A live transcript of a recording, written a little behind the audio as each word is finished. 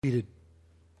Seated.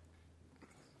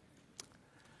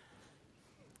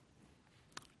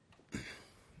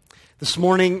 This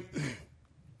morning,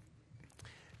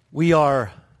 we're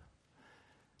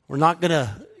not going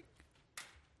to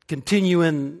continue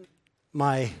in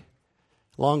my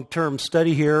long-term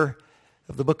study here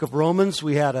of the book of Romans.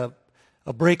 We had a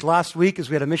break last week as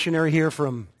we had a missionary here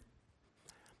from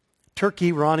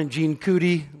Turkey, Ron and Jean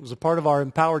Cootie. It was a part of our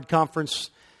Empowered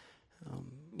Conference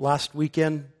last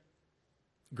weekend.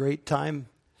 Great time.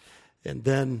 And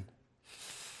then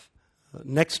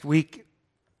next week,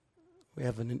 we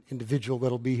have an individual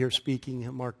that'll be here speaking,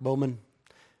 Mark Bowman,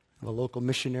 a local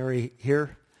missionary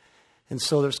here. And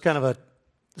so there's kind of a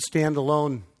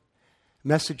standalone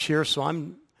message here. So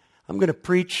I'm going to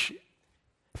preach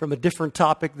from a different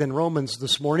topic than Romans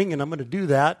this morning, and I'm going to do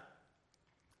that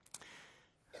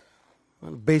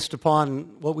based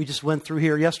upon what we just went through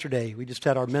here yesterday. We just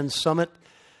had our men's summit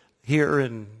here,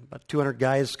 and about 200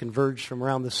 guys converged from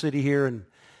around the city here, and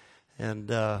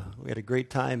we had a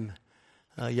great time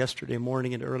yesterday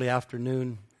morning and early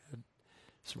afternoon.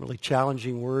 Some really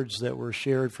challenging words that were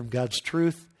shared from God's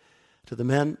truth to the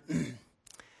men.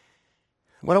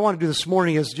 What I want to do this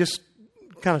morning is just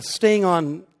kind of staying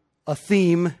on a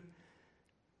theme,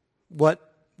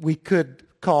 what we could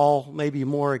call maybe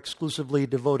more exclusively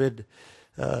devoted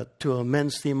to a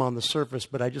men's theme on the surface,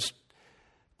 but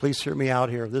please hear me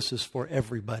out here. This is for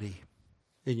everybody,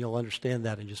 and you'll understand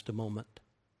that in just a moment.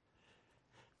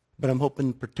 But I'm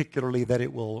hoping particularly that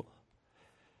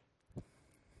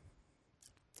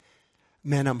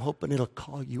I'm hoping it'll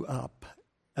call you up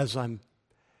as I'm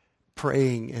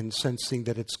praying and sensing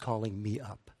that it's calling me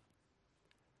up.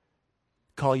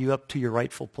 Call you up to your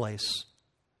rightful place.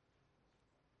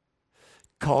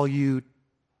 Call you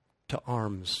to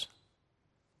arms.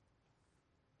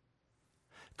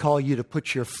 Call you to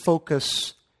put your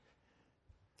focus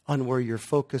on where your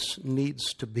focus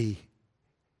needs to be.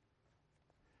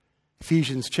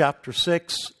 Ephesians chapter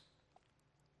 6.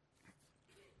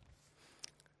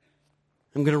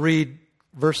 I'm going to read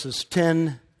verses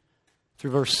 10 through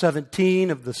verse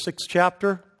 17 of the 6th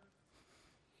chapter.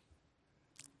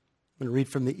 I'm going to read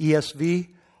from the ESV.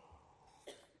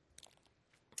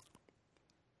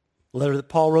 A letter that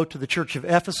Paul wrote to the church of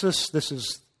Ephesus. This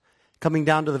is coming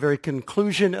down to the very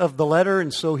conclusion of the letter,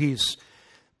 and so he's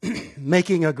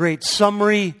making a great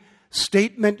summary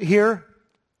statement here,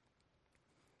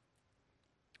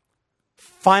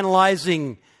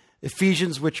 finalizing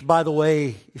Ephesians, which, by the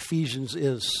way, Ephesians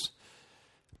is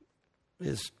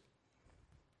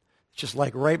just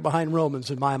like right behind Romans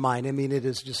in my mind. I mean, it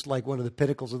is just like one of the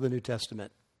pinnacles of the New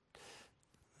Testament.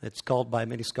 It's called by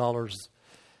many scholars,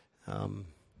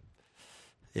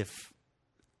 if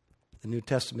the New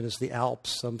Testament is the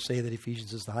Alps, some say that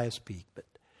Ephesians is the highest peak, but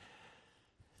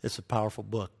it's a powerful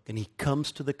book. And he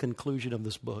comes to the conclusion of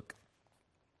this book,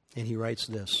 and he writes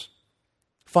this.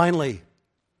 Finally,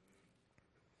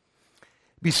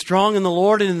 be strong in the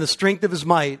Lord and in the strength of His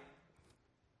might.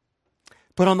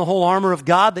 Put on the whole armor of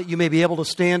God that you may be able to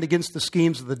stand against the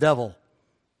schemes of the devil.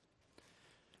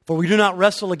 For we do not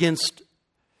wrestle against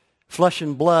flesh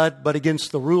and blood, but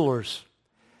against the rulers,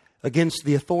 against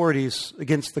the authorities,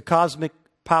 against the cosmic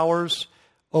powers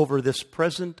over this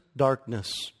present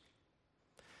darkness,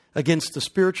 against the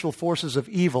spiritual forces of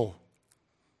evil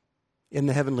in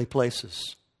the heavenly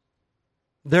places.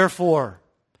 Therefore,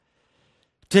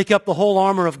 take up the whole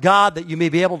armor of God that you may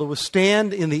be able to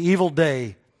withstand in the evil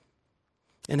day,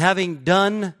 and having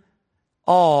done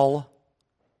all,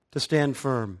 to stand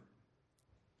firm.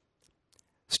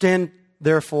 Stand,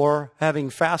 therefore,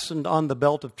 having fastened on the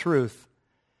belt of truth,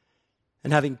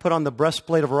 and having put on the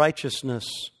breastplate of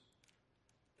righteousness,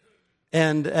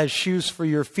 and as shoes for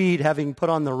your feet, having put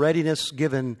on the readiness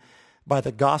given by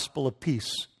the gospel of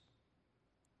peace.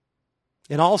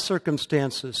 In all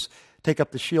circumstances, take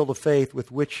up the shield of faith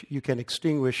with which you can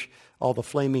extinguish all the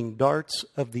flaming darts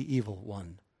of the evil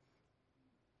one.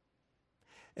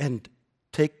 And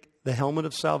take the helmet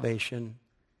of salvation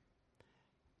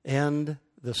and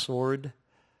the sword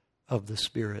of the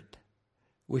Spirit,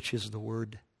 which is the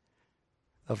Word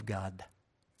of God.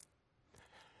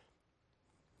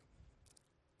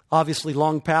 Obviously,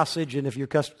 long passage, and if you're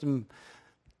accustomed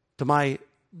to my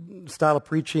style of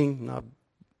preaching, I'm not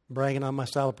bragging on my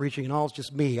style of preaching and all, it's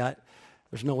just me.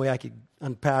 There's no way I could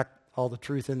unpack all the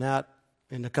truth in that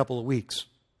in a couple of weeks.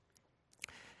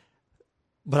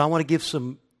 But I want to give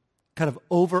some kind of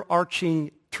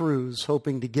overarching truths,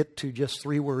 hoping to get to just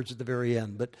 3 words at the very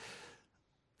end. But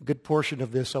a good portion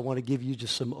of this, I want to give you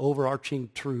just some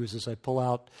overarching truths as I pull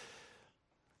out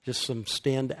just some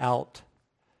stand-out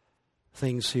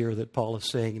things here that Paul is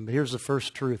saying. But here's the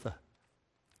first truth.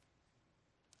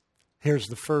 Here's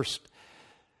the first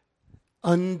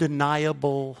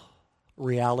undeniable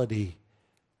reality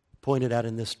pointed out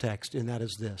in this text, and that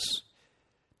is this: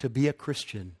 to be a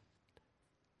Christian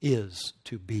is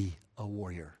to be a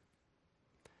warrior.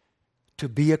 To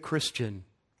be a Christian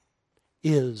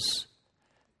is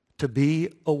to be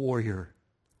a warrior.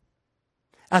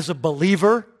 As a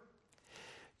believer,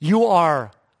 you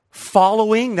are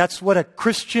following. That's what a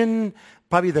Christian,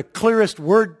 probably the clearest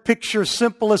word picture,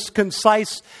 simplest,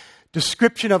 concise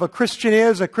description of a Christian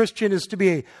is. A Christian is to be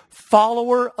a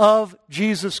follower of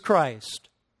Jesus Christ.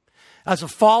 As a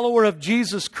follower of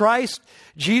Jesus Christ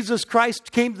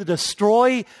came to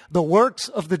destroy the works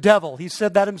of the devil. He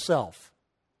said that himself.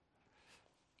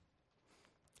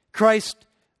 Christ,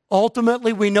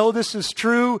 ultimately, we know this is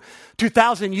true.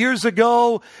 2,000 years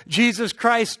ago, Jesus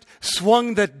Christ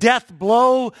swung the death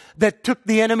blow that took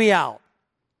the enemy out.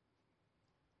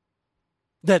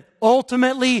 That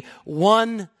ultimately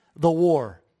won the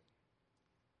war.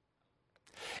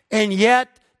 And yet,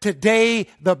 today,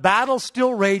 the battle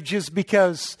still rages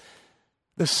because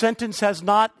the sentence has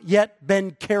not yet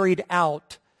been carried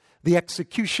out. The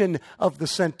execution of the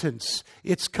sentence.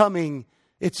 It's coming.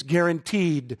 It's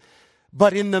guaranteed.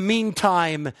 But in the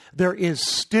meantime, there is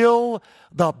still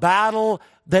the battle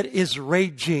that is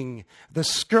raging. The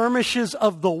skirmishes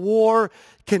of the war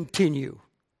continue.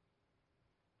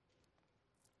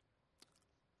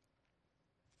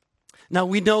 Now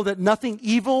we know that nothing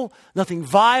evil, nothing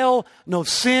vile, no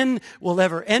sin will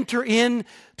ever enter into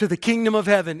the kingdom of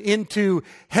heaven, into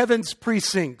heaven's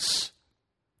precincts.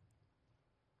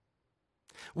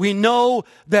 We know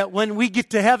that when we get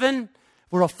to heaven,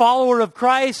 we're a follower of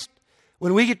Christ.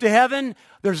 When we get to heaven,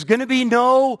 there's going to be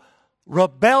no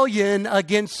rebellion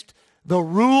against the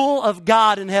rule of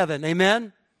God in heaven.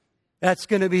 Amen? That's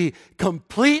going to be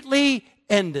completely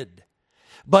ended.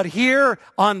 But here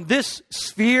on this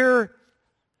sphere,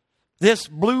 this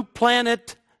blue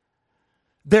planet,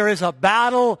 there is a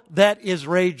battle that is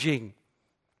raging.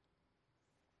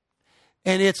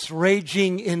 And it's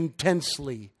raging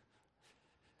intensely.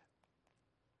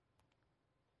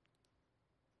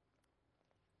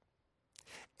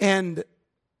 And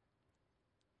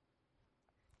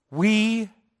we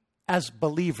as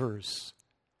believers,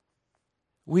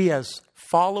 we as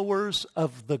followers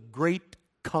of the great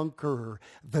conqueror,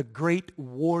 the great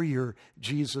warrior,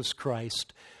 Jesus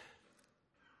Christ,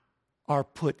 are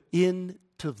put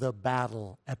into the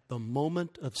battle at the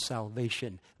moment of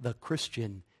salvation. The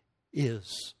Christian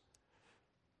is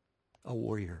a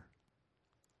warrior.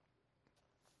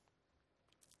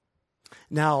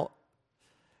 Now,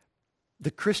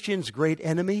 the Christian's great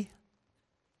enemy,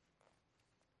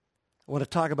 I want to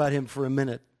talk about him for a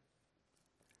minute.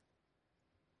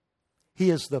 He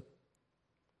is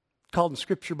called in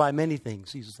Scripture by many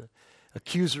things. He's the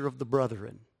accuser of the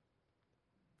brethren.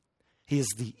 He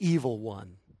is the evil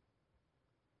one.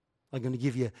 I'm going to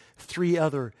give you 3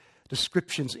 other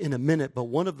descriptions in a minute, but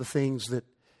one of the things that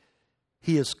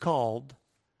he is called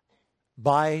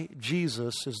by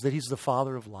Jesus is that he's the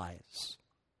father of lies.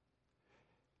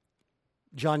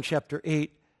 John chapter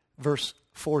 8, verse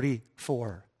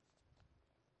 44.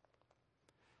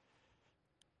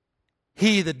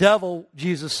 He, the devil,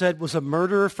 Jesus said, was a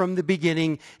murderer from the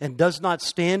beginning and does not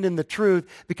stand in the truth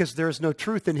because there is no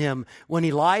truth in him. When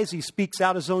he lies, he speaks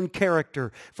out his own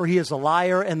character, for he is a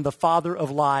liar and the father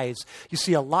of lies. You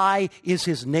see, a lie is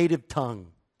his native tongue.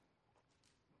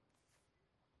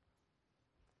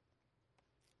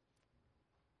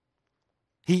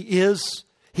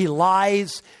 He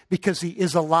lies because he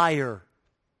is a liar.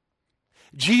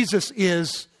 Jesus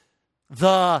is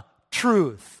the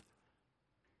truth.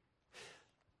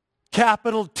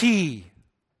 Capital T.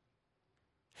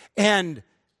 And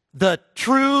the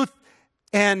truth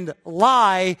and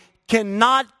lie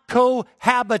cannot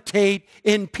cohabitate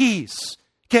in peace,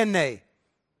 can they?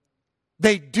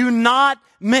 They do not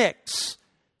mix.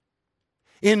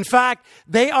 In fact,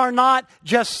 they are not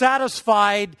just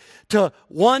satisfied to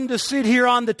one to sit here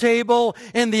on the table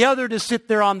and the other to sit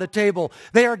there on the table.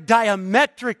 They are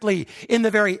diametrically, in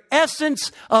the very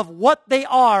essence of what they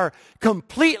are,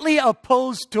 completely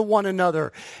opposed to one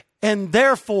another. And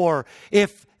therefore,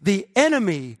 if the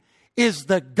enemy is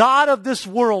the god of this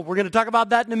world, we're going to talk about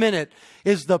that in a minute,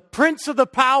 is the prince of the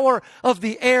power of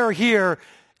the air here,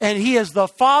 and he is the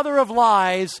father of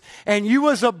lies, and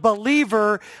you as a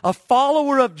believer, a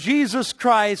follower of Jesus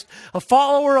Christ, a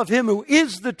follower of him who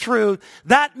is the truth,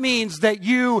 that means that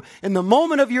you, in the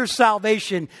moment of your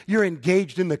salvation, you're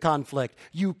engaged in the conflict.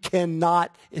 You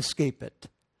cannot escape it.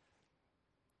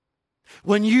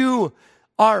 When you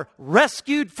are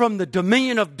rescued from the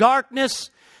dominion of darkness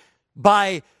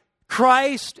by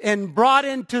Christ and brought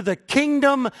into the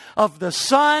kingdom of the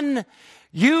Son,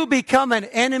 you become an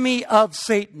enemy of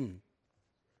Satan.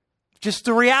 Just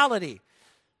the reality.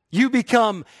 You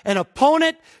become an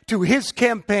opponent to his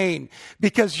campaign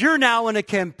because you're now in a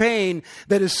campaign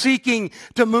that is seeking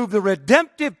to move the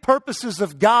redemptive purposes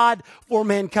of God for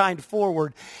mankind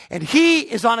forward. And he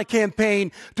is on a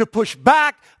campaign to push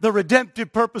back the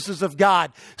redemptive purposes of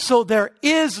God. So there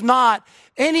is not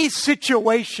any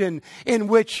situation in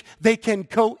which they can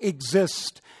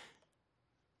coexist.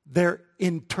 They're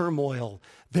in turmoil.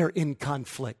 They're in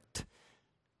conflict.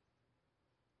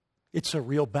 It's a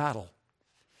real battle.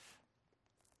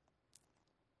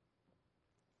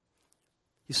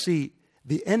 You see,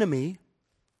 the enemy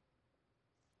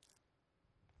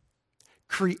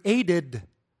created,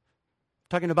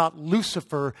 talking about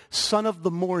Lucifer, son of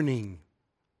the morning,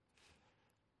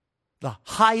 the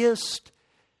highest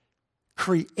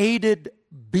created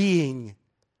being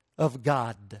of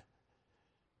God.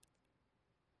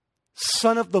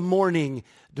 Son of the morning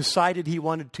decided he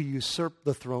wanted to usurp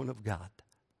the throne of God.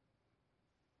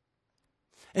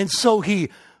 And so he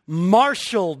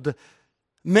marshaled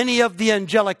many of the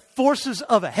angelic forces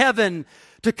of heaven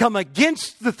to come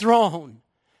against the throne.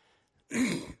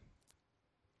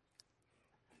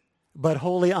 But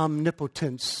holy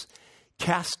omnipotence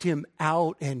cast him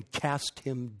out and cast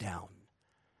him down.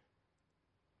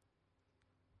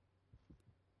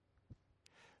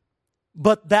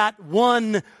 But that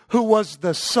one who was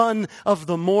the son of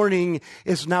the morning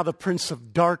is now the prince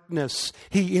of darkness.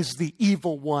 He is the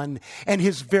evil one, and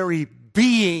his very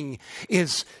being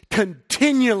is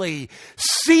continually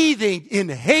seething in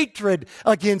hatred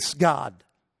against God.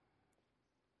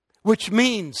 Which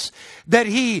means that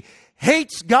he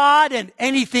hates God, and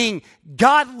anything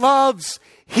God loves,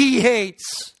 he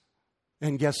hates.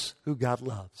 And guess who God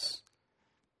loves?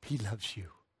 He loves you.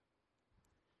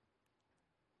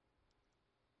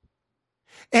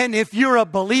 And if you're a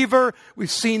believer, we've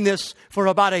seen this for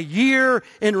about a year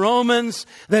in Romans,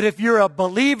 that if you're a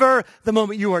believer, the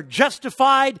moment you are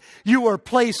justified, you are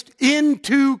placed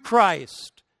into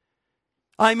Christ.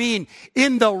 I mean,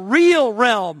 in the real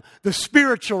realm, the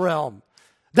spiritual realm.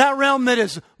 That realm that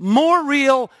is more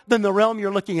real than the realm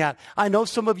you're looking at. I know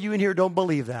some of you in here don't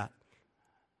believe that.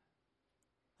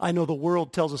 I know the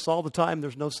world tells us all the time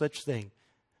there's no such thing.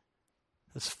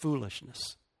 That's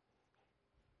foolishness.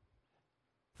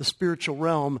 The spiritual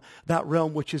realm, that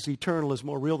realm which is eternal, is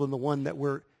more real than the one that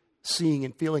we're seeing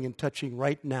and feeling and touching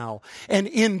right now. And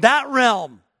in that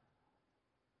realm,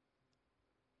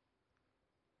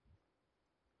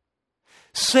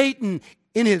 Satan,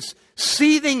 in his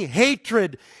seething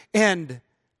hatred and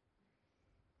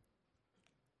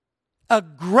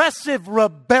aggressive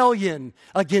rebellion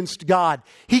against God,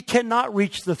 he cannot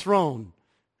reach the throne.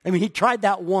 I mean, he tried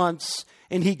that once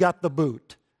and he got the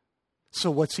boot.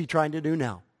 So what's he trying to do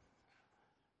now?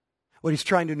 What he's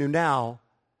trying to do now,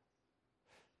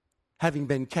 having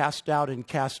been cast out and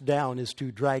cast down, is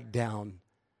to drag down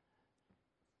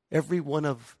every one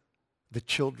of the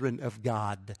children of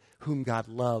God whom God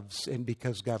loves, and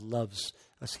because God loves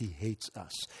us, he hates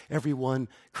us. Everyone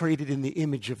created in the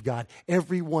image of God,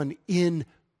 everyone in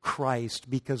Christ,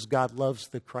 because God loves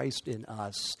the Christ in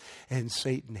us, and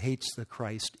Satan hates the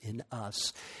Christ in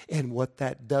us. And what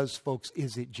that does, folks,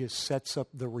 is it just sets up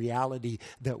the reality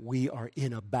that we are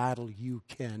in a battle. You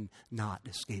cannot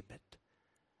escape it.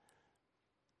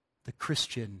 The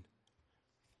Christian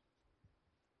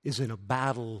is in a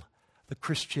battle. The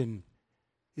Christian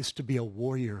is to be a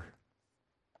warrior.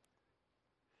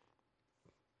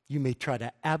 You may try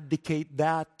to abdicate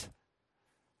that,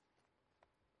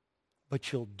 but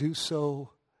you'll do so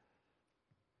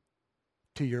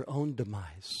to your own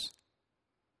demise.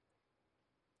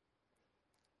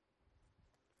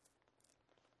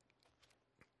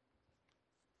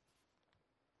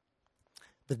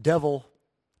 The devil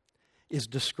is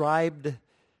described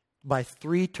by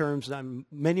three terms.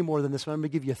 Many more than this, but I'm going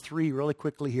to give you three really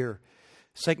quickly here.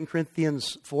 2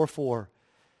 Corinthians 4:4,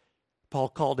 Paul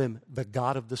called him the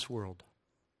God of this world.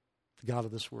 The God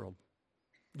of this world.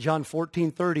 John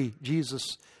 14:30,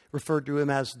 Jesus referred to him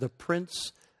as the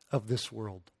prince of this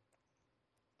world.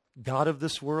 God of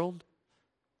this world,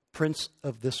 prince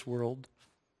of this world.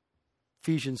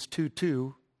 Ephesians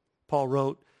 2:2, Paul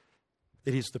wrote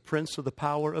that he's the prince of the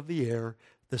power of the air,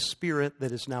 the spirit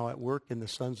that is now at work in the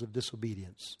sons of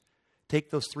disobedience.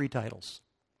 Take those three titles.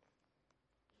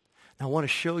 Now I want to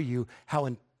show you how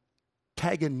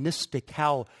antagonistic,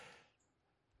 how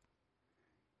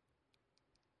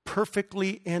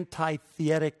perfectly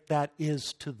antithetic that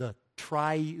is to the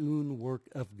triune work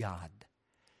of God.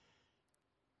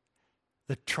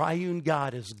 The triune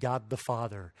God is God the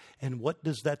Father. And what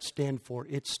does that stand for?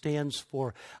 It stands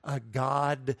for a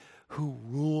God who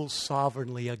rules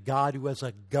sovereignly, a God who has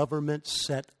a government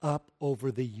set up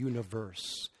over the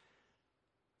universe.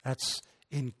 That's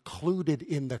included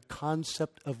in the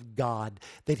concept of God,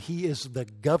 that He is the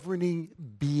governing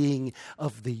being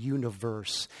of the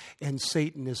universe. And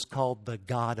Satan is called the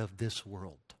God of this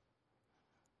world.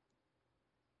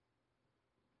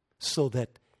 So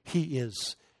that he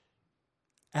is,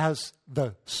 as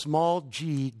the small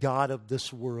g God of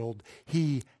this world,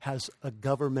 he has a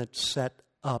government set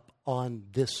up on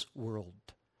this world.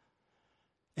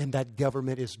 And that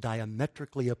government is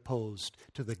diametrically opposed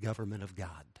to the government of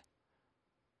God.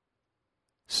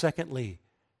 Secondly,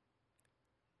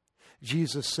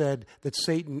 Jesus said that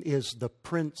Satan is the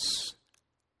prince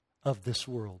of this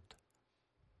world.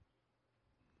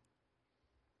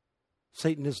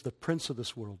 Satan is the prince of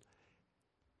this world.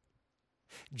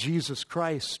 Jesus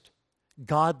Christ,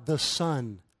 God the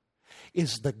Son,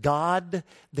 is the God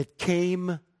that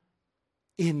came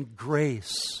in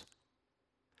grace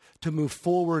to move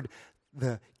forward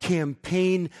the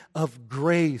campaign of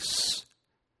grace.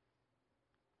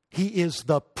 He is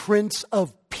the Prince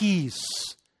of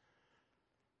Peace.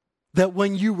 That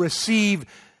when you receive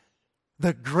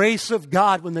the grace of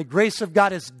God, when the grace of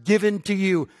God is given to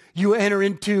you, you enter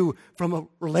into, from a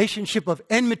relationship of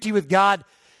enmity with God,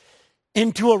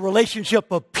 into a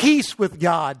relationship of peace with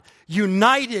God,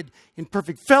 united in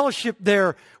perfect fellowship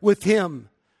there with Him.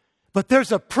 But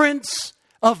there's a prince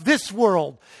of this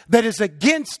world that is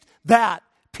against that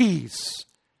peace,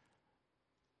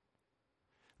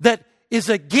 that is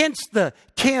against the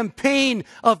campaign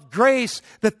of grace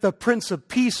that the Prince of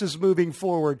Peace is moving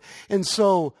forward. And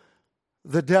so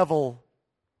the devil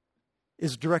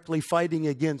is directly fighting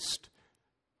against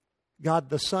God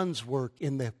the Son's work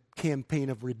in the campaign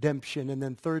of redemption. And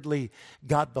then thirdly,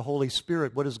 God the Holy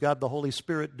Spirit. What does God the Holy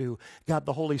Spirit do? God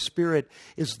the Holy Spirit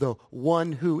is the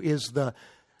one who is the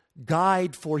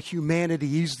guide for humanity.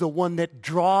 He's the one that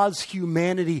draws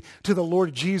humanity to the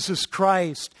Lord Jesus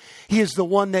Christ. He is the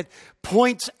one that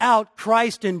points out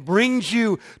Christ and brings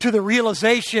you to the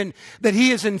realization that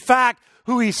He is in fact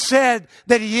who He said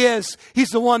that He is. He's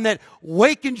the one that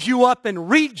wakens you up and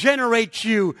regenerates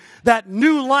you, that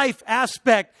new life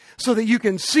aspect, so that you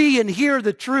can see and hear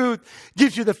the truth,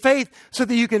 gives you the faith so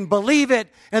that you can believe it.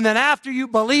 And then after you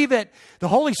believe it, the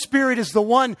Holy Spirit is the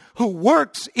one who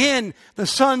works in the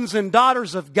sons and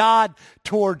daughters of God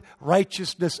toward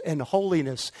righteousness and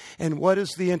holiness. And what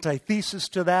is the antithesis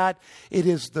to that? It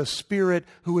is the Spirit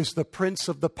who is the prince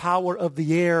of the power of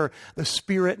the air, the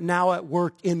Spirit now at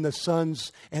work in the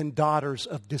sons and daughters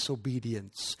of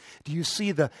disobedience. Do you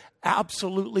see the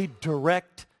absolutely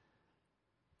direct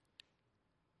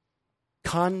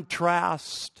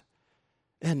contrast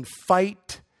and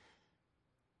fight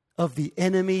of the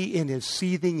enemy in his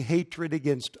seething hatred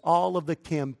against all of the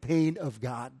campaign of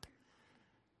God?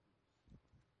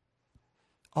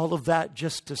 All of that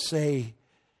just to say,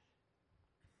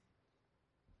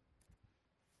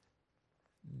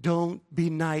 don't be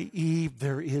naive.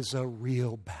 There is a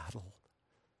real battle.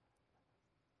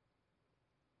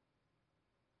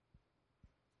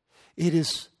 It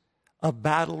is a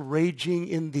battle raging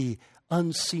in the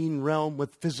unseen realm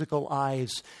with physical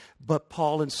eyes. But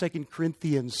Paul in 2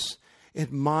 Corinthians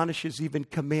admonishes, even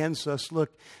commands us,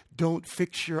 look, don't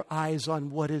fix your eyes on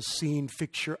what is seen,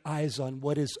 fix your eyes on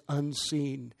what is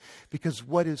unseen. Because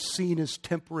what is seen is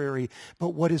temporary, but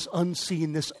what is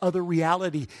unseen, this other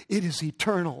reality, it is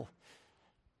eternal.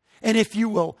 And if you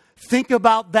will think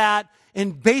about that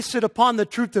and base it upon the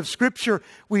truth of Scripture,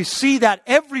 we see that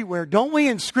everywhere, don't we,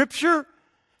 in Scripture?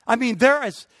 I mean, there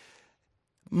is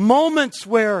moments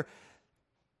where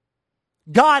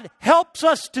God helps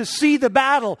us to see the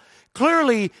battle.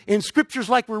 Clearly, in Scriptures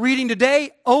like we're reading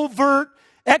today, overt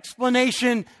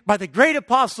explanation by the great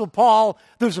Apostle Paul,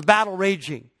 there's a battle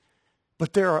raging.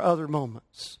 But there are other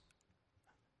moments.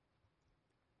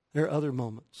 There are other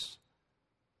moments.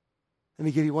 Let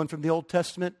me give you one from the Old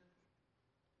Testament.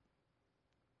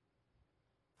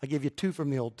 I give you two from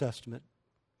the Old Testament.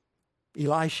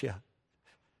 Elisha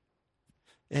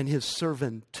and his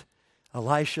servant.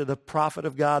 Elisha, the prophet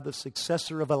of God, the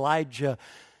successor of Elijah,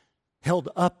 held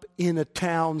up in a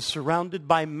town surrounded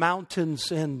by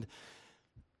mountains, and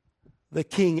the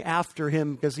king after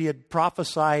him because he had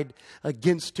prophesied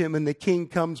against him, and the king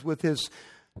comes with his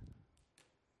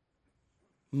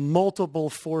multiple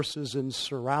forces and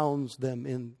surrounds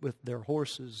them with their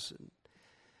horses. And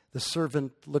the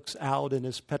servant looks out and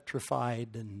is petrified,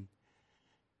 and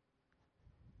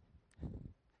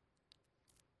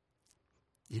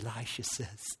Elisha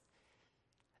says,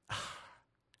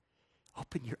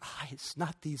 Open your eyes,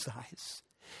 not these eyes.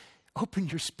 Open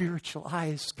your spiritual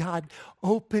eyes. God,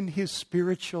 open his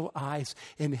spiritual eyes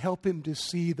and help him to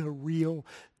see the real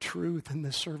truth. And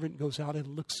the servant goes out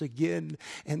and looks again,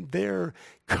 and there,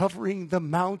 covering the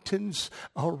mountains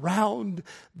around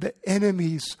the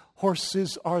enemy's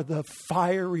horses, are the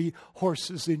fiery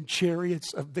horses and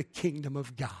chariots of the kingdom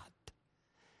of God.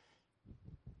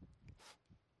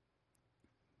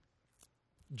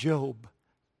 Job.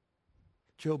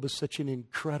 Job is such an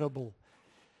incredible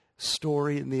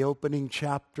story in the opening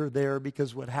chapter there,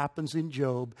 because what happens in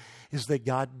Job is that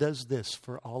God does this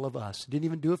for all of us. He didn't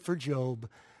even do it for Job,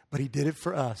 but he did it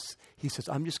for us. He says,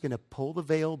 I'm just going to pull the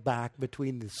veil back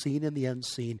between the seen and the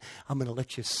unseen. I'm going to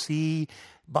let you see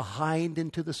behind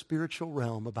into the spiritual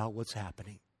realm about what's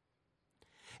happening.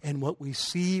 And what we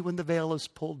see when the veil is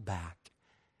pulled back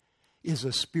is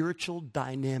a spiritual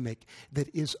dynamic that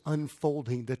is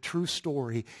unfolding. The true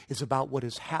story is about what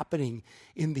is happening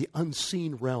in the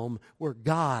unseen realm, where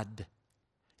God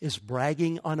is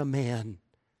bragging on a man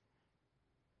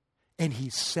and he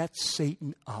sets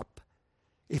Satan up.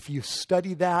 If you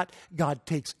study that, God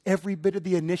takes every bit of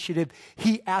the initiative.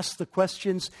 He asks the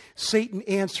questions, Satan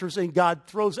answers, and God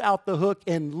throws out the hook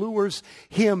and lures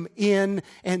him in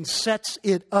and sets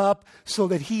it up so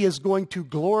that he is going to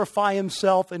glorify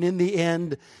himself and in the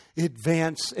end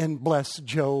advance and bless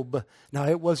Job. Now,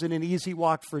 it wasn't an easy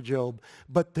walk for Job,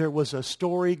 but there was a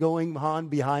story going on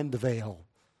behind the veil.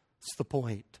 That's the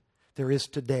point. There is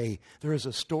today. There is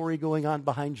a story going on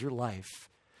behind your life.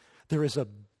 There is a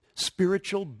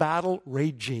spiritual battle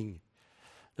raging.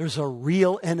 There's a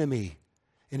real enemy.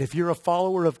 And if you're a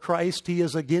follower of Christ, he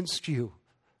is against you.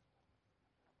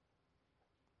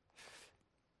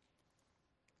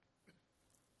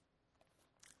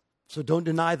 So don't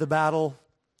deny the battle.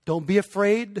 Don't be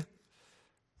afraid.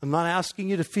 I'm not asking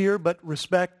you to fear, but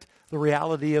respect the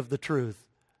reality of the truth.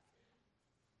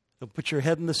 Don't put your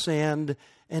head in the sand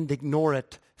and ignore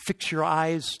it. Fix your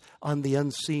eyes on the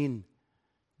unseen.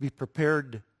 Be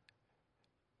prepared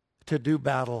to do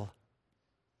battle.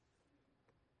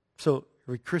 So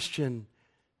every Christian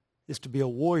is to be a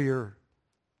warrior.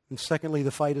 And secondly,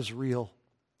 the fight is real.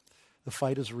 The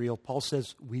fight is real. Paul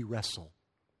says we wrestle.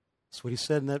 That's what he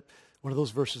said in that one of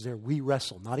those verses there. We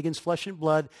wrestle, not against flesh and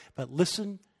blood, but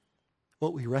listen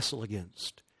what we wrestle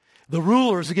against. The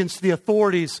rulers, against the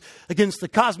authorities, against the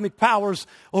cosmic powers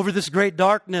over this great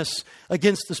darkness,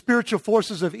 against the spiritual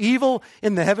forces of evil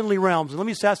in the heavenly realms. And let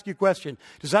me just ask you a question.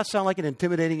 Does that sound like an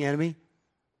intimidating enemy?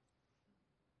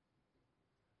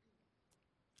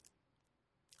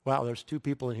 Wow, there's two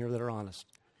people in here that are honest.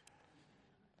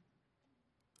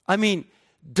 I mean,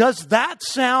 does that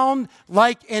sound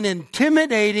like an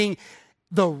intimidating,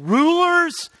 the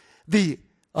rulers, the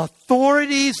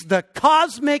authorities, the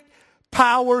cosmic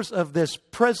powers of this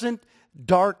present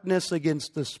darkness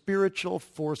against the spiritual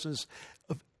forces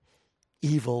of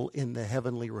evil in the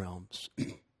heavenly realms?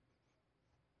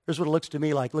 Here's what it looks to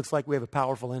me like. It looks like we have a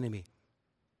powerful enemy.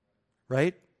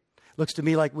 Right? Looks to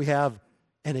me like we have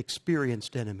an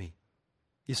experienced enemy.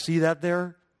 You see that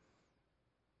there?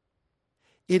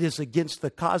 It is against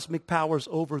the cosmic powers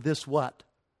over this what?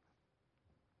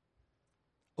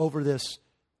 Over this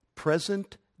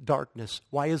present darkness.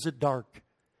 Why is it dark?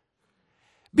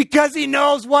 Because he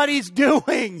knows what he's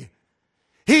doing.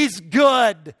 He's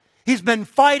good. He's been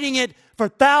fighting it for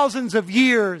thousands of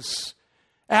years,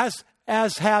 as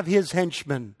have his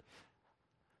henchmen.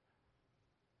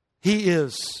 He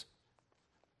is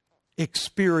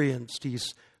experienced.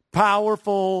 He's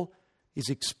powerful. He's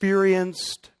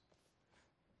experienced.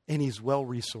 And he's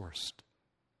well-resourced.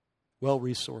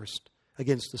 Well-resourced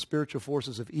against the spiritual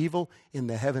forces of evil in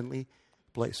the heavenly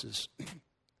places.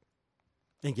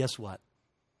 And guess what?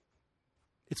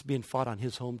 It's being fought on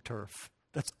his home turf.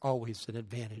 That's always an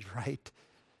advantage, right?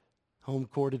 Home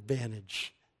court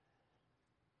advantage.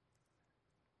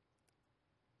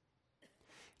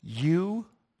 You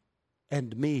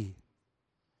and me,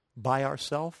 by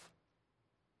ourselves,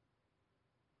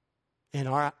 in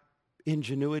our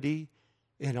ingenuity,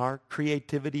 in our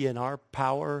creativity, in our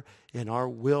power, in our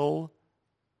will,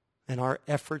 in our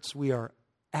efforts, we are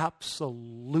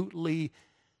absolutely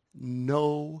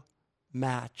no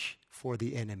match for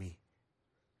the enemy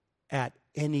at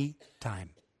any time.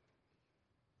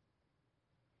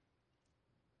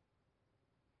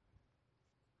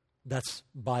 That's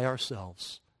by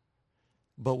ourselves.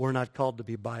 But we're not called to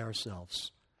be by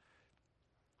ourselves.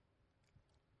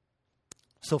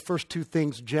 So first two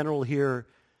things general here.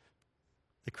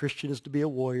 The Christian is to be a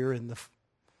warrior, and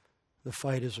the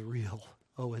fight is real.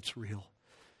 Oh, it's real.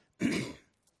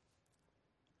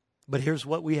 But here's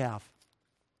what we have.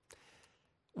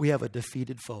 We have a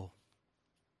defeated foe.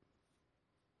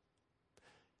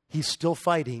 He's still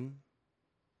fighting.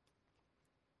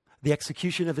 The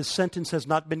execution of his sentence has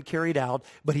not been carried out,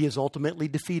 but he is ultimately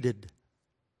defeated.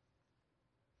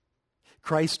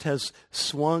 Christ has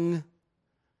swung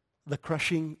the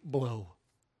crushing blow.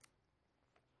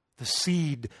 The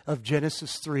seed of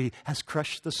Genesis 3 has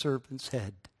crushed the serpent's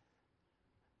head.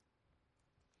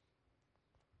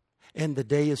 And the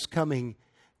day is coming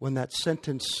when that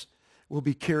sentence will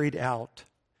be carried out.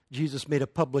 Jesus made a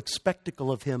public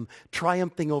spectacle of him,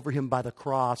 triumphing over him by the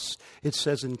cross, it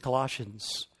says in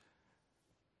Colossians.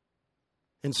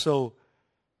 And so,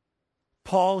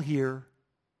 Paul here,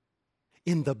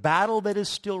 in the battle that is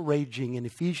still raging in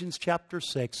Ephesians chapter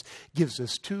 6, gives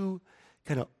us two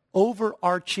kind of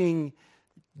overarching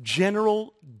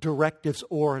general directives,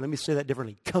 or let me say that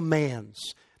differently,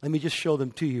 commands. Let me just show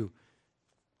them to you.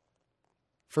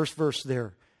 First verse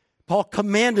there. Paul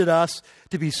commanded us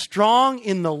to be strong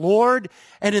in the Lord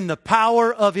and in the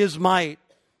power of His might.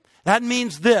 That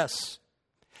means this: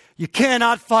 you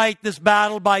cannot fight this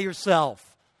battle by yourself.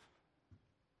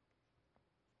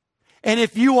 And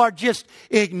if you are just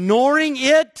ignoring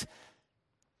it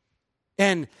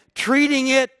and treating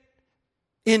it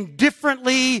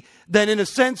indifferently, then in a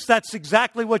sense that's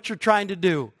exactly what you're trying to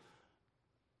do.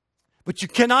 But you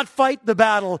cannot fight the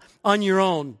battle on your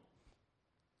own.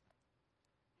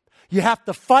 You have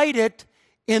to fight it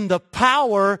in the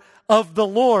power of the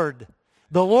Lord.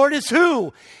 The Lord is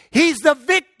who? He's the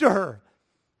victor.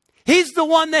 He's the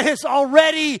one that has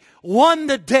already won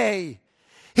the day.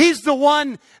 He's the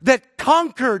one that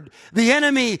conquered the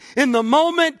enemy in the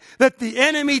moment that the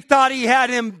enemy thought he had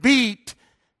him beat.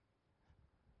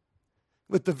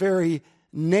 With the very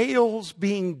nails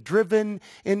being driven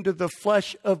into the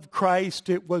flesh of Christ,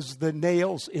 it was the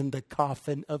nails in the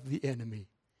coffin of the enemy.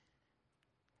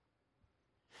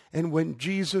 And when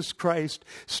Jesus Christ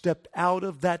stepped out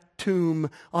of that tomb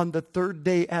on the third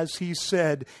day, as He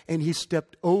said, and He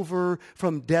stepped over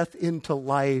from death into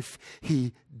life,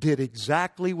 He did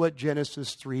exactly what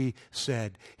Genesis 3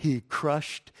 said. He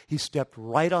stepped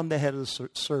right on the head of the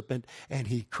serpent, and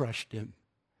He crushed him.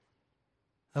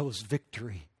 That was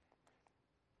victory.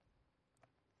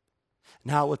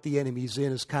 Now what the enemy's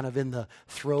in is kind of in the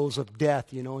throes of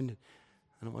death, and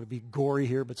I don't want to be gory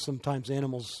here, but sometimes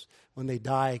animals, when they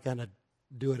die, kind of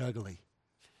do it ugly.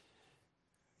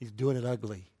 He's doing it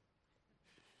ugly.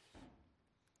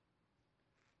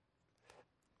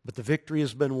 But the victory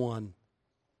has been won.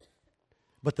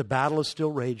 But the battle is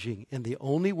still raging. And the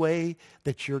only way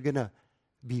that you're going to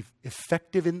be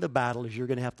effective in the battle is you're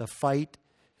going to have to fight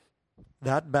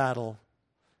that battle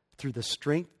through the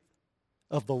strength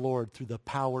of the Lord, through the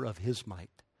power of His might.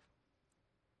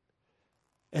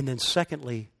 And then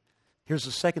secondly, here's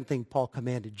the second thing Paul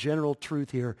commanded. General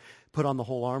truth here. Put on the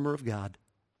whole armor of God.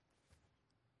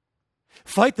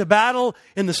 Fight the battle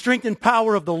in the strength and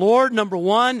power of the Lord, number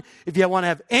one, if you want to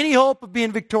have any hope of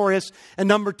being victorious. And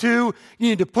number two, you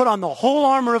need to put on the whole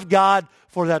armor of God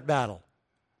for that battle.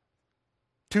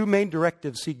 Two main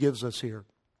directives he gives us here.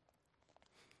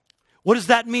 What does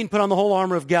that mean, put on the whole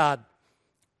armor of God?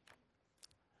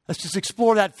 Let's just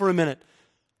explore that for a minute.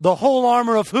 The whole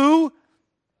armor of who?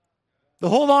 The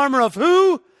whole armor of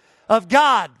who? Of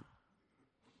God.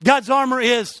 God's armor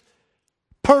is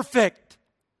perfect.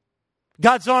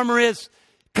 God's armor is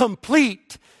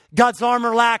complete. God's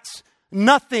armor lacks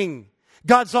nothing.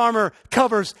 God's armor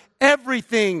covers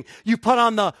everything. You put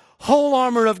on the whole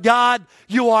armor of God,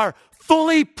 you are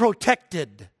fully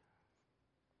protected.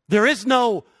 There is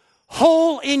no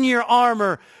hole in your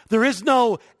armor. There is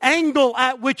no angle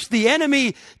at which the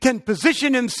enemy can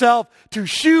position himself to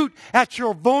shoot at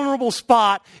your vulnerable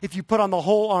spot if you put on the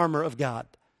whole armor of God.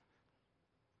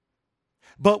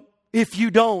 But if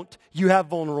you don't, you have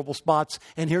vulnerable spots.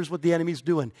 And here's what the enemy's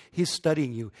doing. He's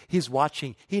studying you. He's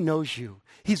watching. He knows you.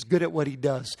 He's good at what he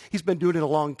does. He's been doing it a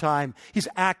long time. He's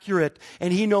accurate,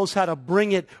 and he knows how to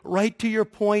bring it right to your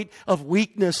point of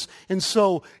weakness. And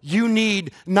so you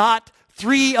need not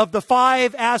 3 of the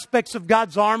 5 aspects of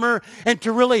God's armor and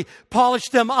to really polish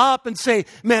them up and say,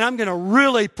 man, I'm going to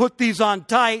really put these on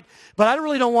tight, but I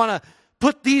really don't want to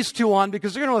put these 2 on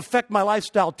because they're going to affect my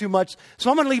lifestyle too much. So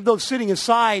I'm going to leave those sitting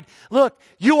aside. Look,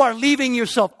 you are leaving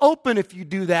yourself open if you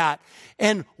do that.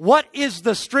 And what is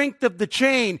the strength of the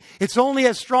chain? It's only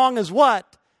as strong as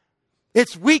what?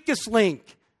 Its weakest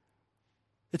link.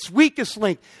 Its weakest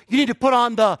link. You need to put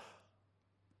on the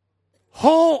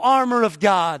whole armor of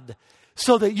God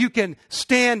so that you can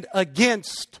stand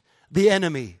against the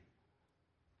enemy.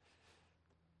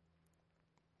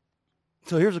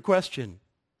 So here's a question.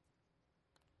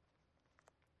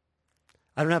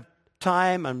 I don't have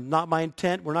time. I'm not my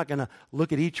intent. We're not going to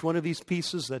look at each one of these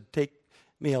pieces that take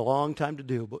me a long time to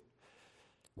do, but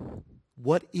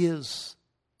what is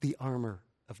the armor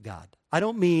of God? I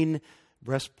don't mean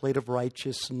breastplate of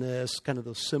righteousness, kind of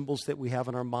those symbols that we have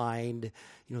in our mind,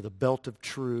 the belt of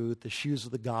truth, the shoes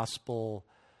of the gospel.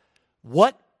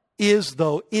 What is,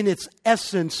 though, in its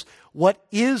essence, what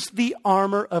is the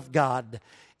armor of God?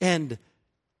 And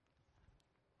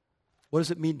what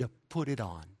does it mean to put it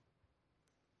on?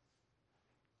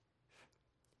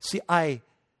 See, I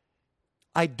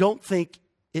don't think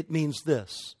it means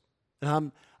this.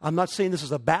 And I'm not saying this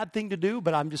is a bad thing to do,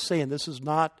 but I'm just saying this is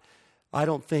not, I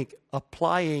don't think,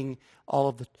 applying all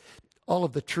of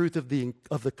the truth of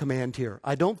the command here.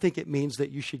 I don't think it means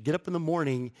that you should get up in the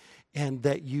morning and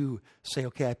that you say,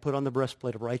 okay, I put on the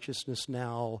breastplate of righteousness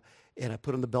now, and I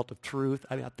put on the belt of truth.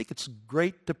 I think it's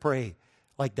great to pray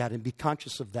like that and be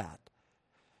conscious of that.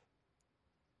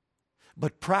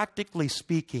 But practically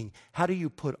speaking, how do you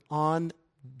put on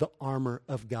the armor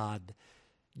of God?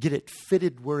 Get it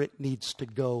fitted where it needs to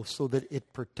go so that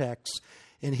it protects.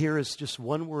 And here is just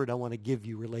one word I want to give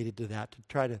you related to that to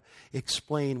try to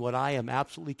explain what I am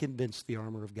absolutely convinced the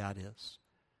armor of God is.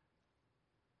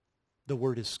 The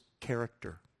word is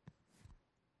character.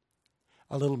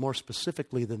 A little more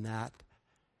specifically than that,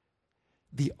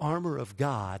 the armor of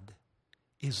God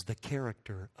is the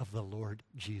character of the Lord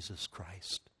Jesus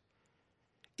Christ.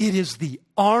 It is the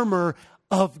armor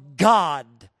of God.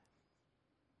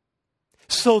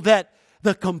 So that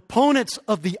the components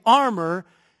of the armor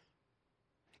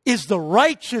is the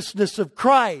righteousness of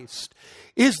Christ,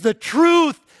 is the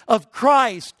truth of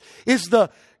Christ, is the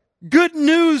good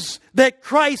news that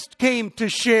Christ came to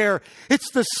share.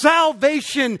 It's the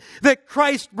salvation that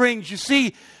Christ brings. You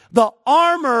see, the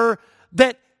armor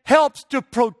that helps to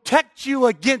protect you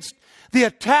against the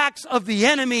attacks of the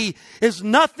enemy is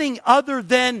nothing other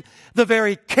than the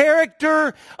very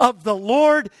character of the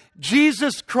Lord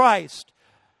Jesus Christ.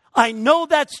 I know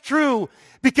that's true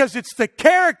because it's the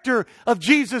character of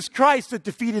Jesus Christ that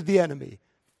defeated the enemy.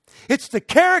 It's the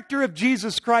character of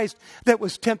Jesus Christ that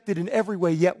was tempted in every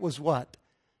way, yet was what?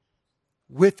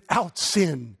 Without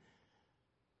sin.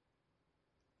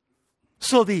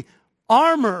 So the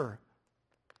armor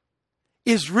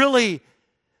is really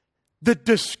the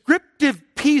descriptive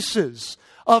pieces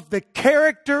of the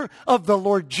character of the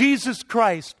Lord Jesus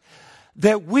Christ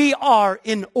that we are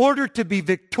in order to be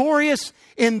victorious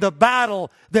in the battle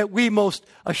that we most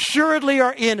assuredly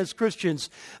are in as Christians,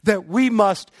 that we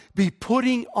must be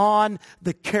putting on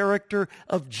the character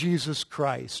of Jesus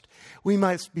Christ. We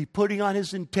must be putting on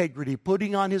His integrity,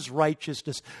 putting on His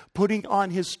righteousness, putting on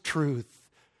His truth,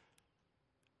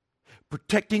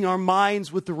 protecting our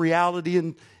minds with the reality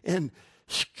and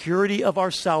security of our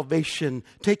salvation,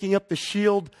 taking up the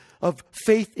shield of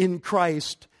faith in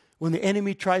Christ when the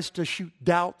enemy tries to shoot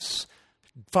doubts,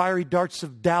 fiery darts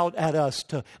of doubt at us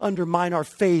to undermine our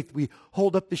faith. We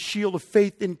hold up the shield of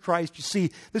faith in Christ. You see,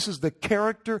 this is the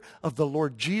character of the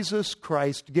Lord Jesus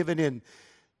Christ given in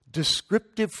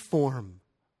descriptive form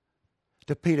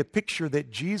to paint a picture that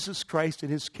Jesus Christ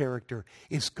and His character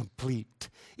is complete.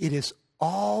 It is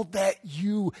all that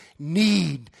you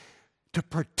need to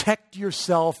protect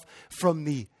yourself from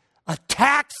the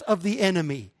attacks of the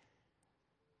enemy.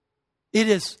 It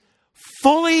is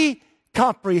fully,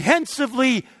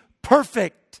 comprehensively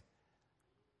perfect.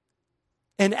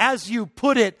 And as you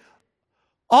put it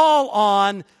all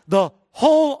on, the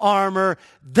whole armor,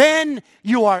 then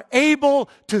you are able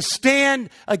to stand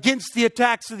against the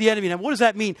attacks of the enemy. Now, what does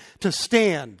that mean, to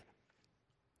stand?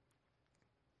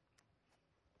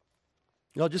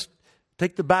 I'll just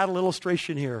take the battle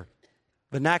illustration here,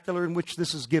 vernacular in which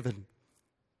this is given.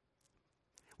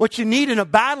 What you need in a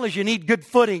battle is you need good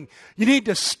footing. You need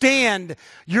to stand.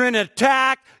 You're in an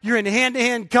attack. You're in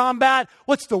hand-to-hand combat.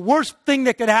 What's the worst thing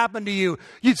that could happen to you?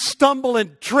 You'd stumble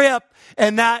and trip,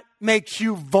 and that makes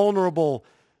you vulnerable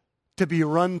to be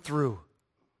run through.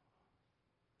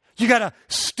 You got to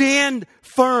stand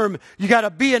firm. You got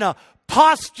to be in a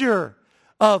posture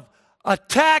of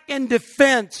attack and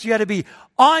defense. You got to be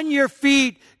on your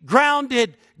feet,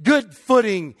 grounded, good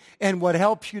footing. And what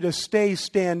helps you to stay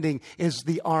standing is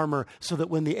the armor, so that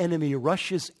when the enemy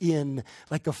rushes in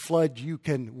like a flood, you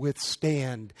can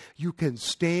withstand. You can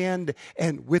stand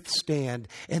and withstand.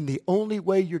 And the only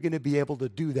way you're going to be able to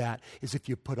do that is if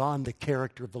you put on the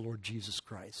character of the Lord Jesus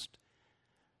Christ.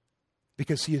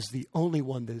 Because He is the only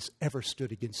one that has ever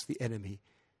stood against the enemy.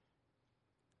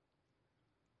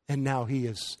 And now He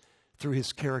is, through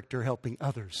His character, helping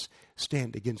others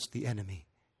stand against the enemy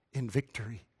in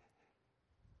victory.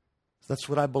 That's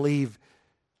what I believe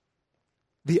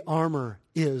the armor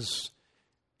is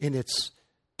in its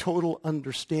total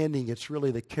understanding. It's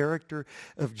really the character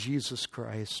of Jesus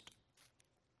Christ.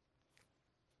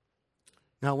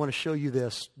 Now I want to show you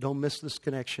this. Don't miss this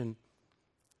connection.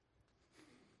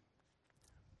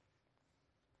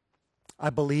 I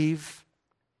believe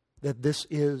that this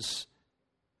is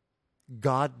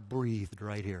God-breathed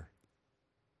right here.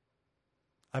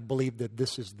 I believe that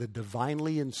this is the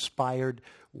divinely inspired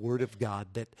Word of God,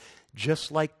 that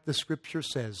just like the Scripture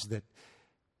says, that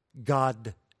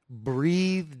God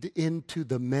breathed into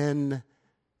the men,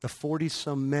 the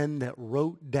 40-some men that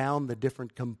wrote down the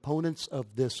different components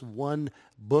of this one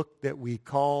book that we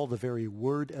call the very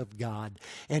Word of God.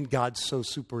 And God so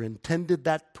superintended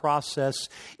that process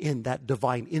in that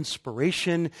divine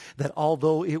inspiration that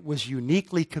although it was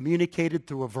uniquely communicated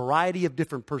through a variety of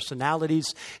different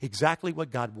personalities, exactly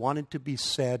what God wanted to be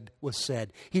said was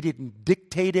said. He didn't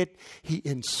dictate it. He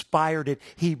inspired it.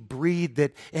 He breathed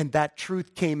it. And that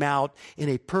truth came out in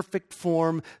a perfect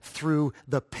form through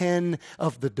the pen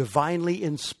of the divinely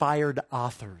inspired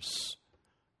authors.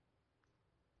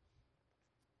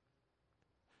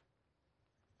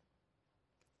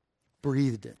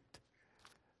 Breathed it.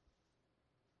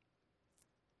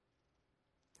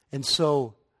 And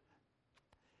so,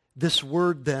 this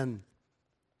word then,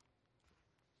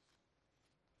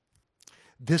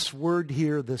 this word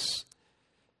here, this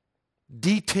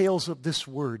details of this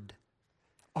word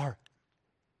are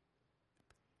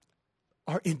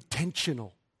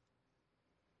intentional.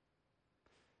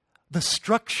 The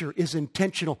structure is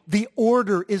intentional. The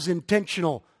order is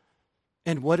intentional.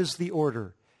 And what is the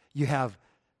order? You have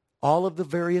all of the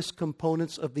various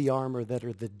components of the armor that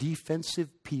are the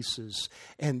defensive pieces.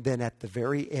 And then at the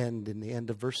very end, in the end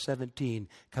of verse 17,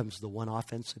 comes the one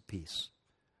offensive piece.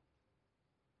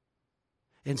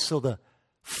 And so the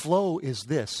flow is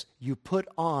this. You put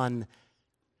on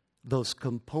those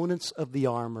components of the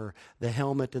armor, the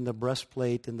helmet and the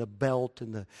breastplate and the belt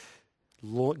and the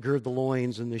gird the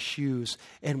loins and the shoes.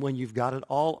 And when you've got it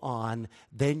all on,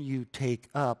 then you take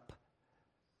up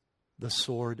the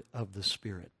sword of the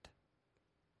Spirit.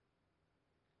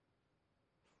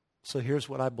 So here's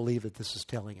what I believe that this is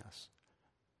telling us.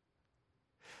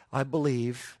 I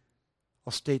believe,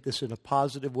 I'll state this in a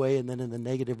positive way and then in the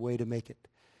negative way to make it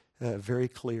very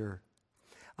clear.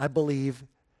 I believe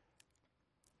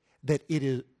that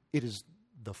it is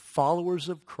the followers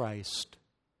of Christ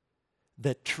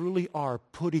that truly are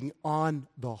putting on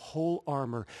the whole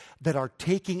armor, that are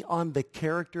taking on the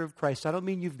character of Christ. I don't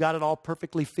mean you've got it all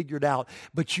perfectly figured out,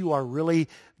 but you are really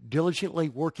diligently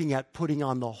working at putting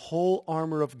on the whole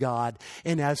armor of God.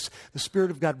 And as the Spirit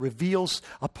of God reveals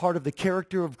a part of the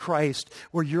character of Christ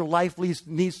where your life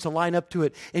needs to line up to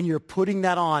it, and you're putting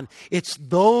that on, it's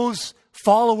those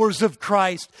followers of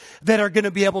Christ that are going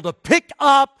to be able to pick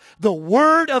up the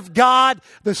Word of God,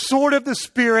 the sword of the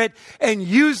Spirit, and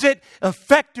use it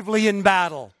effectively in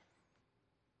battle.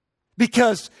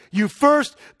 Because you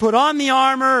first put on the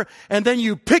armor and then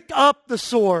you pick up the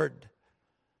sword.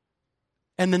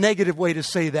 And the negative way to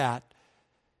say that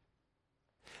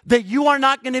you are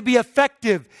not going to be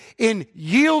effective in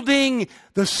yielding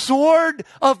the sword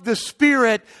of the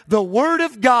Spirit, the Word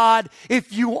of God,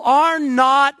 if you are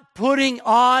not putting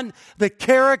on the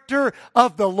character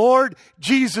of the Lord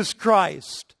Jesus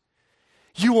Christ.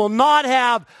 You will not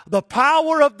have the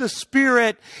power of the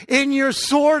Spirit in your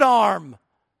sword arm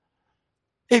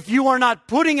if you are not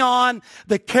putting on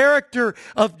the character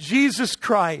of Jesus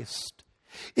Christ.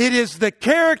 It is the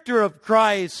character of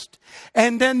Christ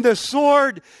and then the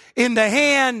sword in the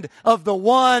hand of the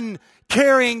one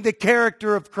carrying the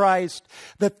character of Christ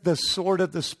that the sword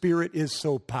of the Spirit is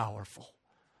so powerful.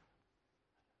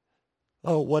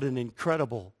 Oh, what an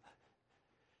incredible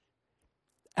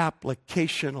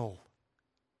applicational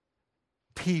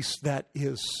piece that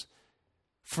is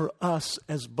for us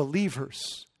as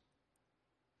believers.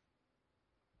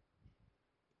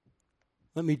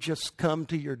 Let me just come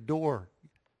to your door,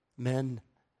 men,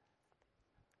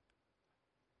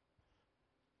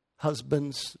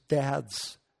 husbands,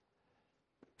 dads,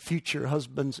 future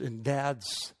husbands and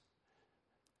dads.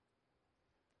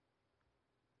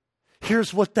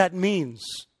 Here's what that means.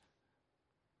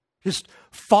 Just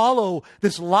follow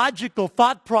this logical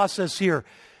thought process here.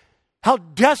 How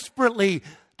desperately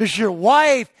does your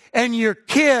wife and your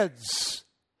kids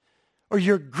or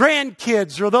your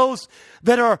grandkids or those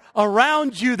that are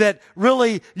around you that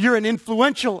really you're an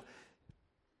influential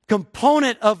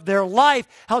component of their life,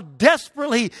 how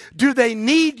desperately do they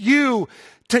need you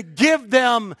to give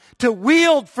them, to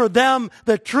wield for them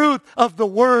the truth of the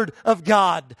Word of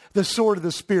God, the sword of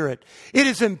the Spirit. It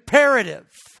is imperative.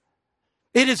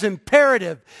 It is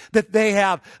imperative that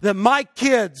that my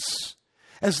kids,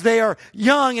 as they are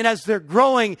young and as they're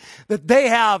growing, that they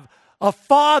have A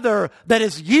father that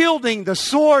is yielding the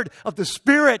sword of the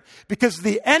Spirit because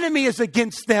the enemy is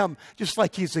against them, just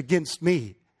like he's against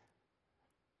me.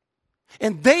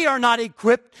 And they are not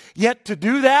equipped yet to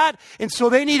do that. And so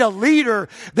they need a leader.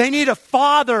 They need a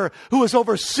father who is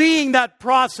overseeing that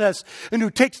process and who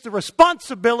takes the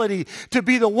responsibility to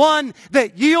be the one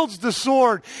that yields the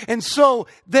sword. And so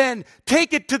then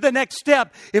take it to the next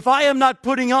step. If I am not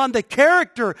putting on the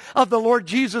character of the Lord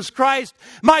Jesus Christ,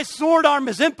 my sword arm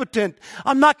is impotent.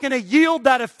 I'm not going to yield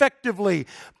that effectively,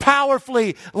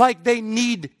 powerfully, like they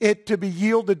need it to be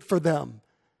yielded for them.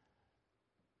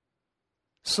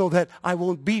 So that I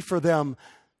won't be for them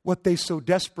what they so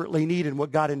desperately need and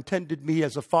what God intended me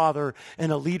as a father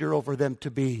and a leader over them to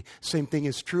be. Same thing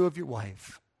is true of your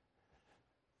wife.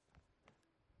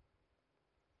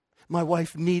 My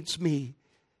wife needs me,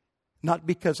 not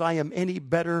because I am any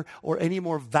better or any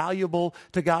more valuable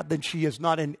to God than she is,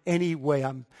 not in any way.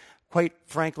 Quite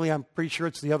frankly, I'm pretty sure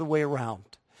it's the other way around.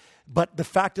 But the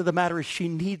fact of the matter is she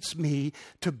needs me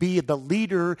to be the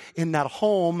leader in that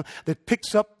home that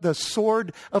picks up the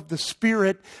sword of the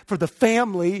Spirit for the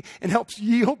family and helps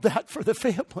yield that for the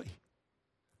family.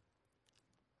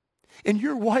 And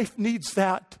your wife needs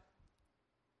that.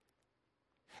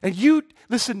 And you,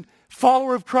 listen,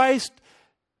 follower of Christ,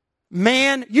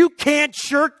 man, you can't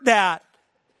shirk that.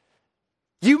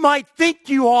 You might think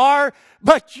you are,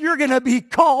 but you're going to be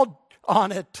called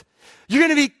on it. You're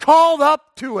going to be called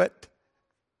up to it.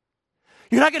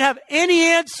 You're not going to have any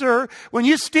answer when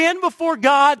you stand before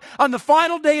God on the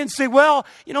final day and say, well,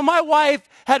 my wife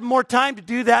had more time to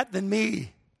do that than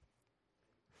me.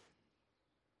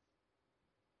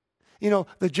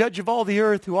 The judge of all the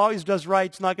earth who always does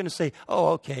right is not going to say,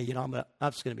 oh, okay, I'm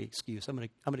just going to be excused. I'm going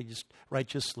to just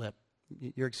write you a slip.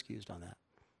 You're excused on that.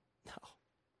 No.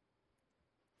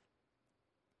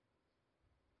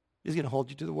 He's going to hold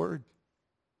you to the word.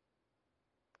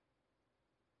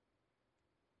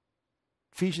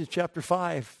 Ephesians chapter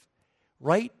 5,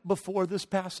 right before this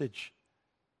passage.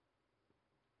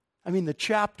 The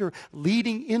chapter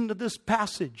leading into this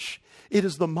passage. It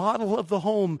is the model of the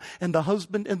home and the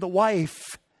husband and the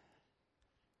wife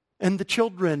and the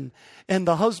children. And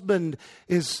the husband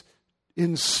is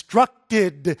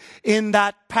instructed in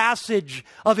that passage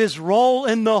of his role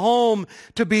in the home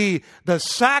to be the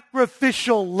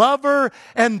sacrificial lover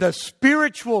and the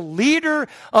spiritual leader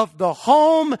of the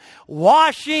home,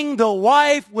 washing the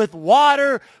wife with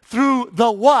water through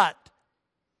the what?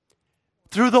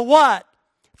 Through the what?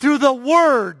 Through the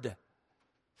Word.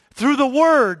 Through the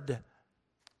Word.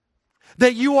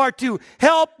 That you are to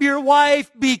help your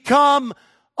wife become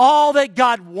all that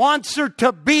God wants her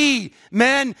to be.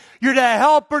 Men, you're to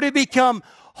help her to become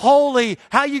holy.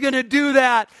 How are you going to do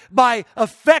that? By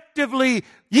effectively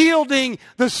yielding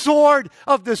the sword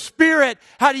of the Spirit.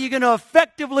 How are you going to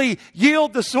effectively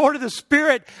yield the sword of the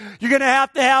Spirit? You're going to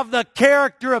have the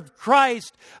character of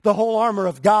Christ, the whole armor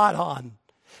of God on.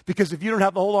 Because if you don't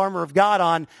have the whole armor of God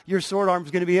on, your sword arm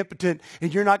is going to be impotent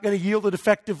and you're not going to yield it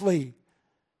effectively.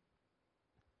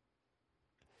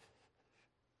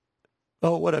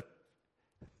 Oh, what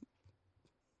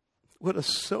a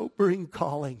sobering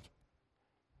calling.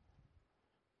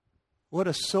 What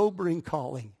a sobering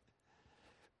calling.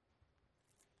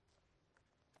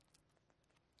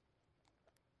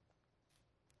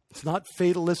 It's not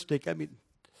fatalistic.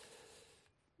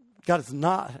 God is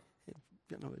not,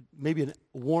 maybe a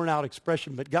worn out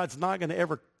expression, but God's not going to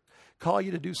ever call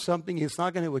you to do something He's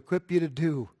not going to equip you to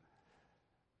do.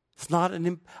 It's not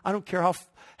I don't care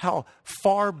how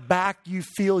far back you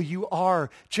feel you are.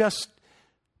 Just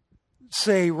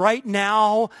say, right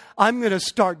now, I'm going to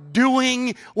start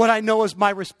doing what I know is my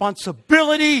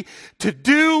responsibility to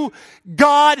do.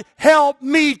 God, help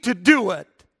me to do it.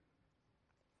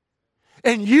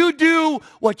 And you do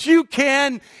what you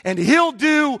can, and He'll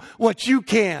do what you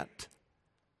can't.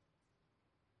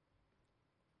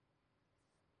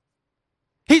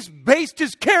 He's based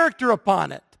His character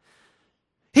upon it.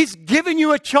 He's given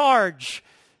you a charge,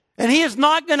 and He is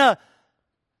not going to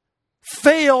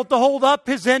fail to hold up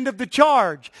His end of the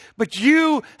charge. But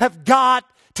you have got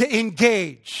to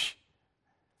engage.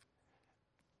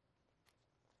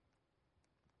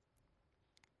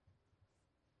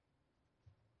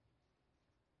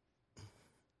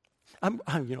 I'm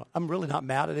really not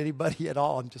mad at anybody at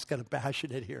all. I'm just kind of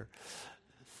passionate here.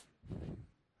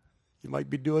 You might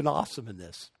be doing awesome in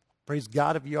this. Praise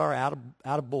God if you are out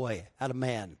of boy, out of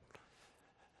man.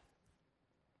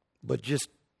 But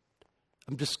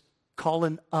I'm just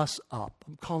calling us up.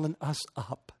 I'm calling us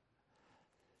up.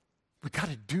 We got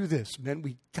to do this, man.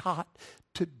 We got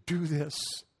to do this.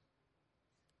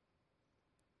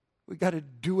 We got to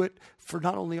do it for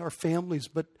not only our families,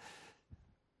 but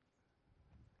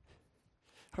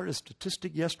heard a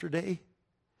statistic yesterday.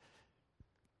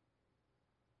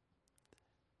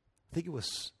 I think it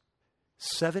was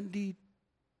 70,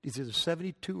 it's either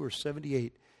 72 or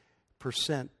 78%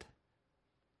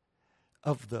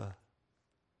 of the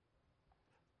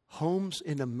homes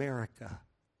in America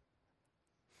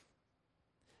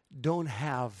don't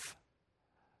have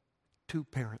two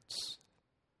parents.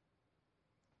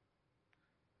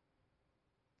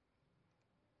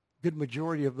 Good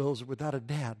majority of those are without a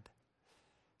dad.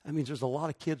 That means there's a lot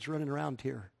of kids running around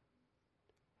here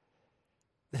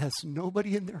that has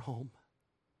nobody in their home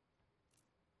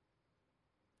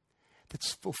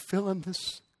that's fulfilling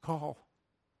this call.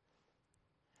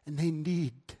 And they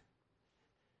need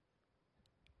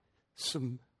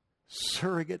some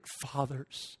surrogate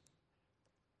fathers,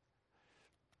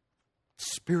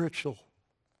 spiritual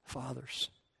fathers.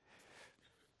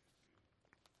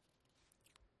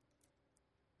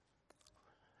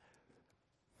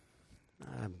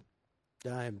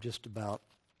 I'm just about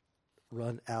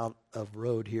run out of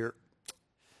road here.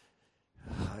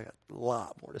 I got a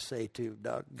lot more to say too,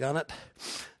 doggone it.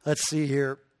 Let's see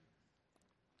here.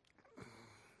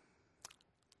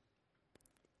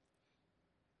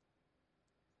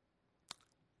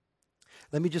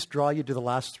 Let me just draw you to the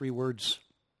last three words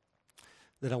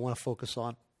that I want to focus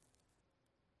on.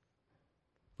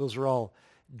 Those are all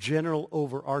general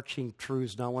overarching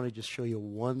truths. Now I want to just show you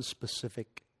one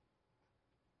specific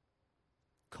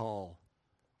call.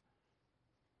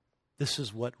 This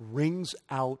is what rings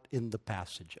out in the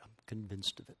passage. I'm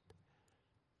convinced of it.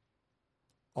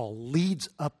 All leads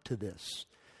up to this.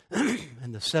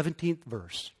 In the 17th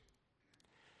verse,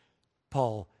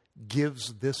 Paul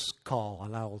gives this call,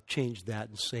 and I will change that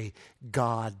and say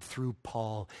God, through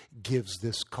Paul, gives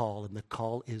this call, and the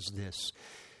call is this: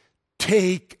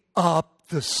 take up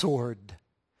the sword.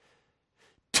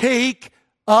 Take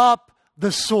up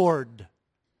the sword.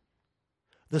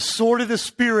 The sword of the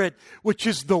Spirit, which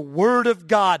is the Word of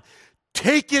God.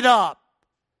 Take it up.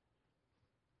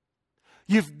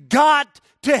 You've got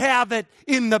to have it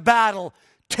in the battle.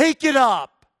 Take it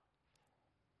up.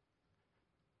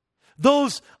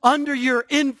 Those under your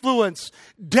influence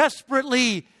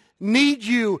desperately need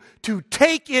you to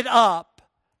take it up.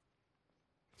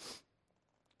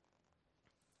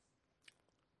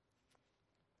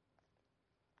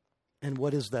 And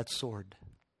what is that sword?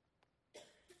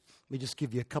 Let me just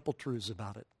give you a couple truths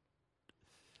about it.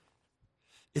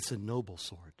 It's a noble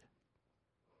sword.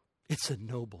 It's a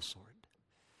noble sword.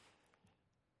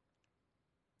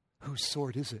 Whose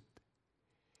sword is it?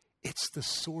 It's the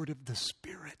sword of the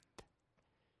Spirit.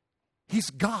 He's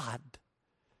God.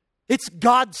 It's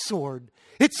God's sword.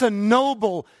 It's a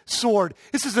noble sword.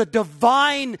 This is a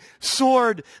divine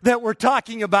sword that we're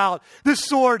talking about. This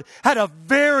sword had a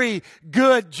very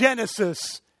good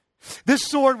genesis. This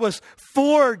sword was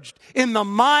forged in the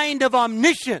mind of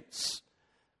omniscience.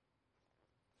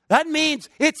 That means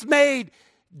it's made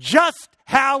just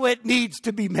how it needs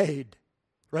to be made.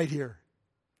 Right here.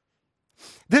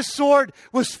 This sword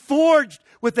was forged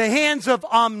with the hands of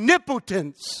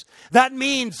omnipotence. That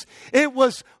means it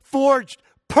was forged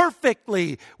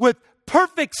perfectly, with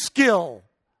perfect skill,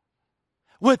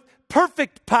 with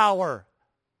perfect power.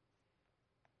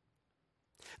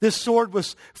 This sword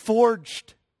was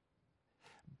forged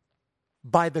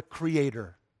by the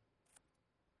Creator.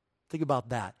 Think about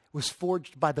that. It was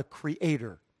forged by the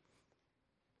Creator.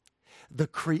 The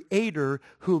Creator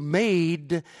who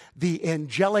made the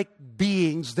angelic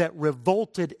beings that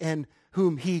revolted and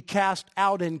whom He cast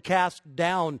out and cast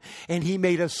down. And He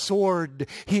made a sword.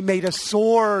 He made a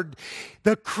sword.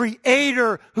 The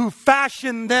Creator who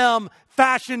fashioned them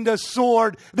fashioned a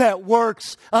sword that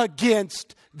works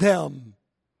against them.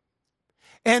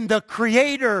 And the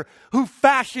Creator who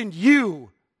fashioned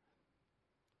you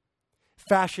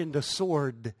fashioned a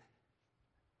sword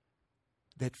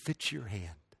that fits your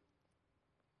hand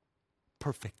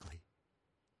perfectly.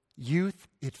 Youth,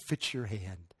 it fits your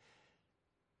hand.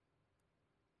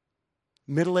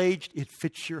 Middle-aged, it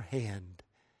fits your hand.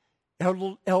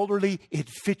 Elderly, it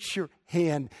fits your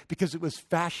hand because it was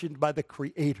fashioned by the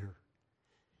Creator.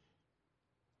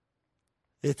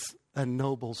 It's a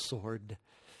noble sword.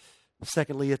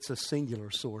 Secondly, it's a singular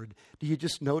sword. Do you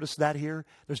just notice that here?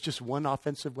 There's just one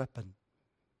offensive weapon.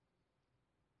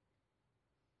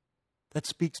 That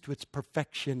speaks to its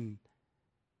perfection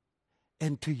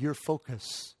and to your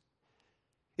focus.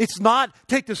 It's not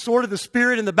take the sword of the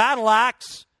Spirit and the battle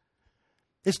axe.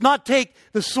 It's not take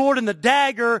the sword and the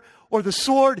dagger or the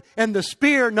sword and the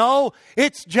spear. No,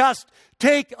 it's just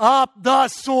take up the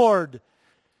sword.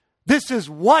 This is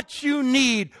what you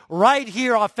need right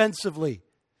here offensively.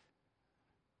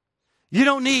 You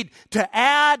don't need to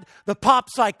add the pop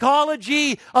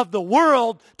psychology of the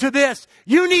world to this.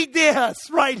 You need this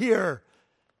right here.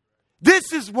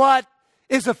 This is what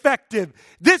is effective.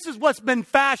 This is what's been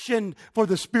fashioned for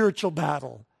the spiritual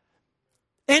battle.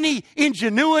 Any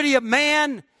ingenuity of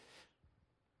man,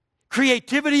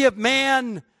 creativity of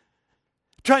man,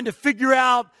 trying to figure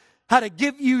out how to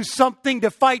give you something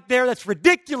to fight there, that's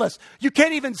ridiculous. You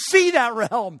can't even see that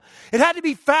realm. It had to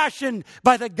be fashioned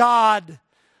by the God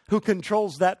who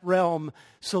controls that realm.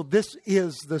 So this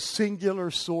is the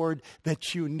singular sword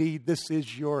that you need. This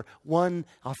is your one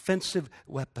offensive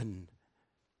weapon.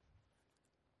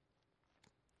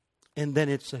 And then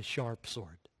it's a sharp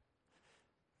sword.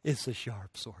 It's a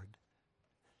sharp sword.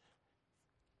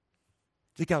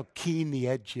 Think how keen the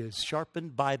edge is,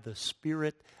 sharpened by the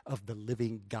Spirit of the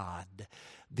living God.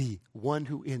 The one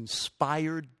who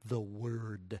inspired the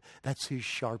Word. That's his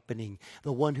sharpening.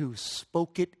 The one who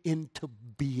spoke it into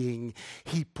being.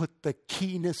 He put the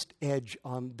keenest edge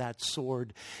on that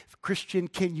sword. Christian,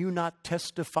 can you not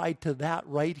testify to that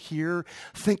right here?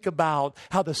 Think about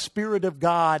how the Spirit of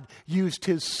God used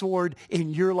his sword in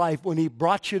your life when he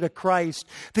brought you to Christ.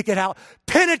 Think of how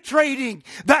penetrating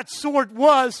that sword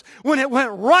was when it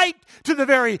went right to the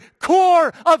very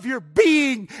core of your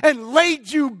being and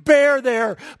laid you bare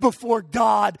there before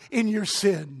God in your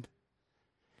sin.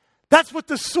 That's what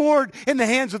the sword in the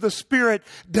hands of the Spirit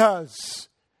does.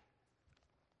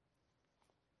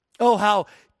 Oh, how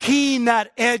keen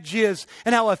that edge is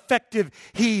and how effective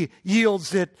he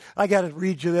yields it. I got to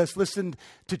read you this. Listen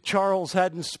to Charles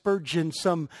Haddon Spurgeon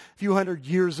some few hundred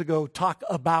years ago talk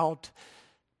about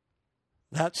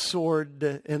that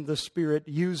sword and the Spirit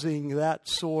using that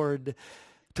sword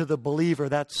to the believer.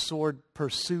 That sword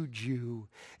pursued you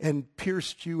and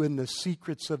pierced you in the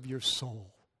secrets of your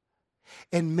soul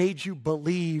and made you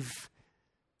believe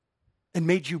and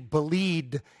made you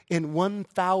bleed in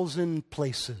 1,000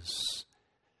 places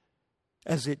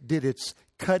as it did its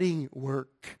cutting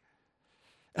work.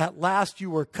 At last you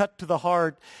were cut to the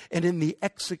heart, and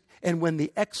when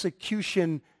the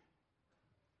execution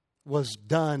was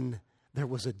done, there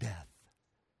was a death.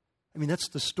 I mean, that's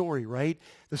the story, right?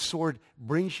 The sword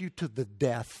brings you to the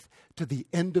death, to the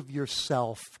end of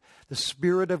yourself. The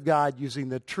Spirit of God, using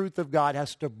the truth of God,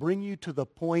 has to bring you to the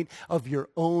point of your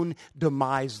own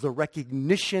demise, the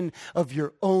recognition of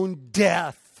your own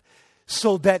death,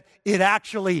 so that it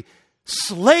actually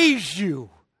slays you.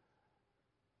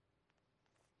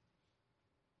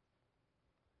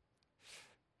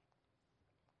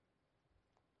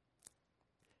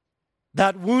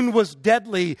 That wound was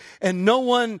deadly, and no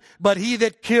one but he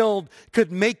that killed could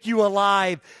make you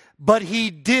alive, but he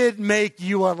did make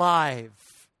you alive.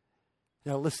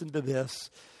 Now listen to this.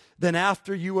 Then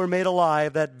after you were made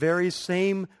alive, that very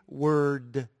same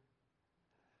word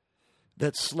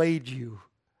that slayed you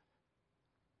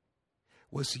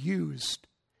was used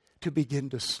to begin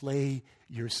to slay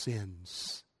your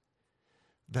sins.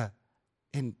 The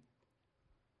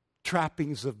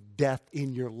trappings of death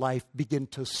in your life begin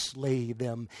to slay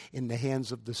them in the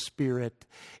hands of the Spirit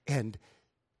and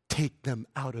take them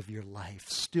out of your life.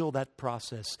 Still, that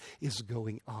process is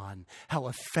going on. How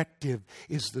effective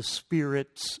is the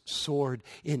Spirit's sword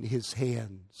in his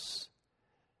hands?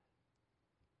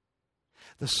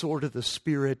 The sword of the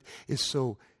Spirit is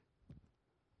so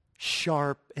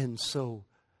sharp and so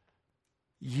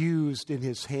used in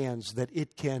his hands that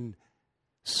it can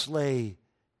slay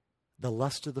the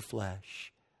lust of the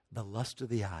flesh, the lust of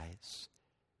the eyes,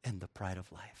 and the pride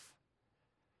of life.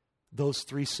 Those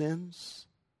three sins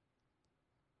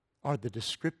are the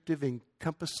descriptive,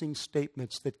 encompassing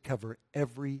statements that cover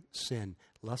every sin.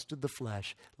 Lust of the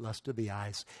flesh, lust of the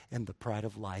eyes, and the pride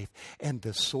of life. And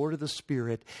the sword of the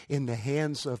Spirit in the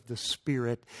hands of the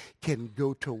Spirit can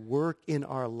go to work in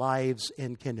our lives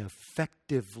and can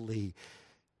effectively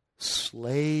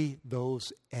slay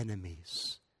those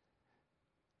enemies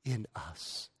in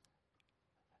us.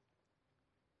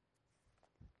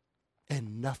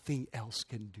 And nothing else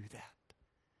can do that.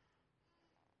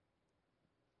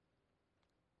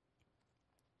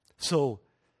 So,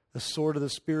 the sword of the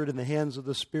Spirit in the hands of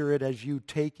the Spirit, as you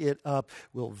take it up,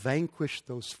 will vanquish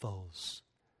those foes.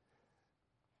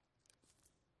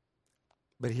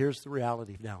 But here's the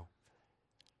reality now.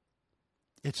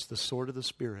 It's the sword of the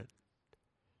Spirit,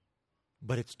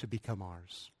 but it's to become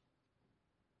ours.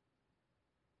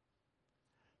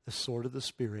 The sword of the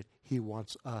Spirit, he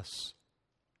wants us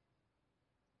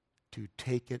to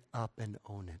take it up and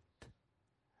own it.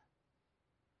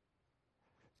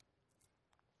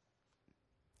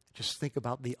 Just think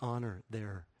about the honor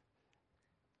there.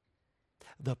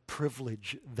 the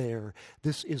privilege there.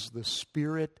 This is the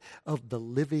Spirit of the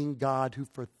living God who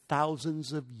for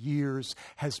thousands of years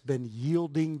has been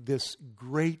yielding this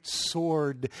great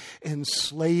sword and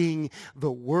slaying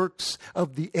the works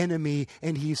of the enemy.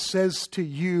 And he says to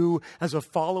you, as a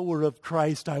follower of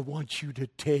Christ, I want you to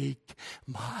take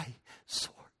my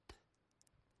sword.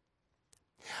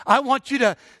 I want you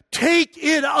to take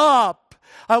it up.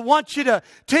 I want you to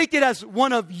take it as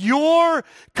one of your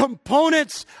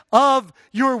components of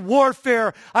your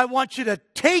warfare. I want you to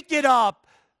take it up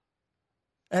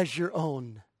as your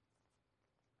own.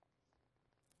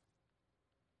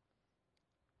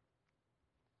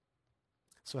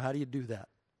 So how do you do that?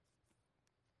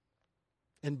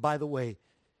 And by the way,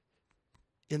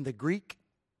 in the Greek,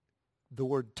 the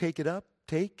word take it up,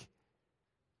 take,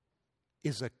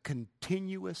 is a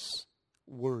continuous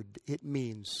word. It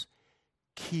means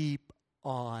keep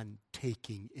on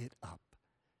taking it up.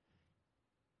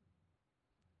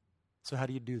 So how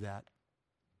do you do that?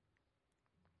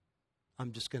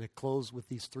 I'm just going to close with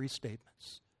these three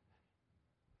statements.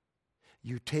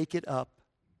 You take it up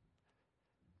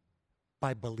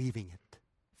by believing it,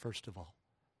 first of all.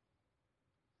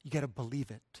 You got to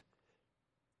believe it.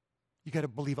 You got to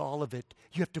believe all of it.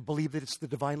 You have to believe that it's the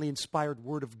divinely inspired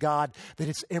Word of God, that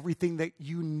it's everything that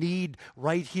you need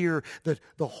right here, that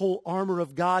the whole armor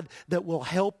of God that will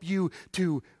help you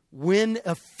to win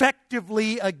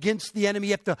effectively against the enemy.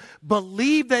 You have to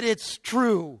believe that it's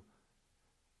true.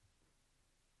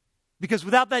 Because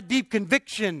without that deep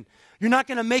conviction, you're not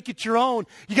going to make it your own.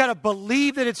 You got to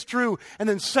believe that it's true. And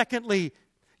then secondly,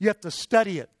 you have to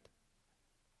study it.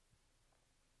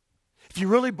 If you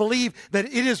really believe that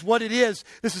it is what it is,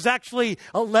 this is actually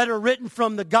a letter written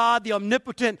from the God, the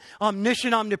omnipotent,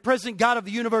 omniscient, omnipresent God of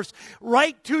the universe,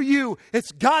 right to you.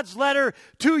 It's God's letter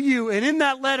to you. And in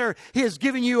that letter, He has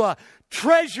given you a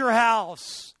treasure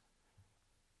house.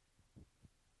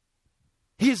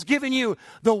 He has given you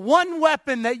the one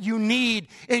weapon that you need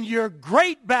in your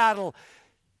great battle.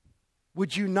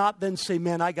 Would you not then say,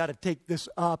 man, I got to take this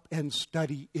up and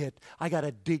study it. I got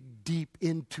to dig deep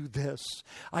into this.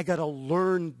 I got to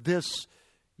learn this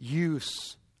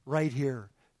use right here.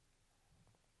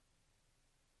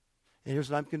 And here's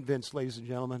what I'm convinced, ladies and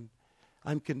gentlemen.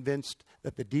 I'm convinced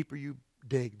that the deeper you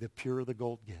dig, the purer the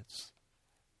gold gets.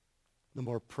 The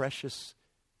more precious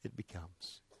it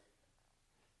becomes.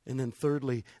 And then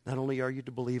thirdly, not only are you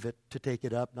to believe it, to take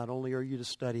it up, not only are you to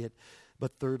study it,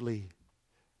 but thirdly,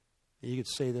 you could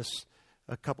say this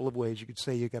a couple of ways. You could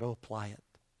say you got to apply it.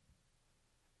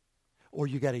 Or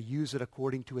you got to use it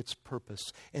according to its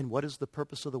purpose. And what is the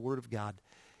purpose of the Word of God?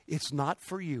 It's not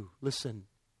for you. Listen,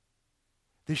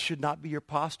 this should not be your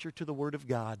posture to the Word of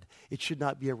God. It should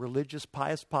not be a religious,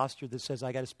 pious posture that says,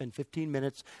 I got to spend 15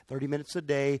 minutes, 30 minutes a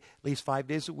day, at least 5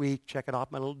 days a week, checking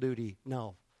off my little duty.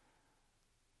 No.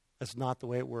 That's not the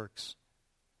way it works.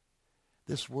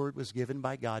 This Word was given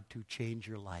by God to change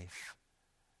your life.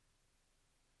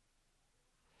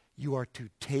 You are to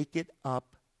take it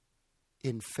up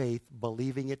in faith,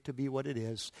 believing it to be what it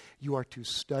is. You are to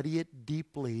study it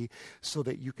deeply so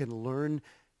that you can learn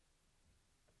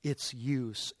its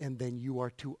use, and then you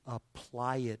are to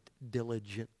apply it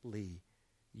diligently.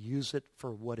 Use it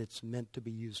for what it's meant to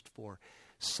be used for,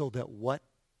 so that what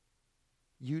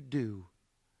you do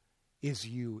is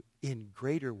you, in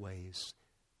greater ways,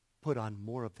 put on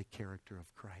more of the character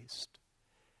of Christ.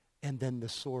 And then the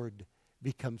sword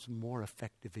becomes more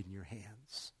effective in your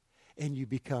hands. And you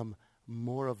become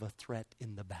more of a threat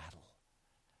in the battle.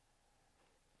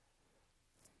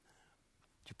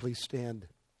 Would you please stand?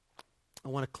 I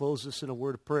want to close this in a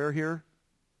word of prayer here.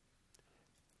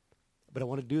 But I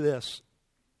want to do this.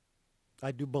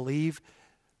 I believe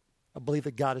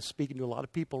that God is speaking to a lot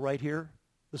of people right here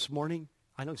this morning.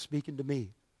 I know He's speaking to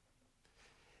me.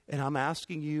 And I'm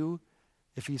asking you,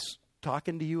 if He's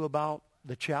talking to you about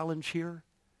the challenge here,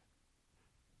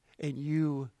 and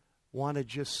you want to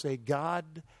just say,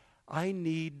 God, I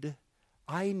need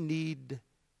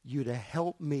you to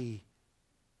help me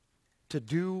to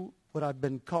do what I've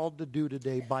been called to do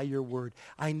today by your word.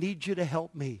 I need you to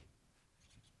help me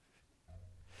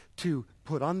to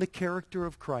put on the character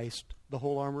of Christ, the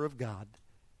whole armor of God.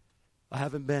 I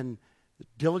haven't been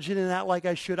diligent in that like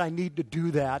I should. I need to do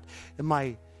that. And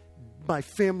my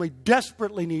family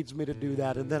desperately needs me to do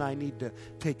that. And then I need to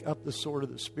take up the sword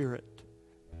of the Spirit.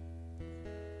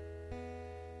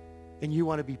 And you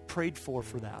want to be prayed for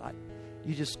that.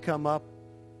 You just come up.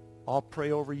 I'll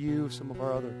pray over you. Some of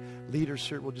our other leaders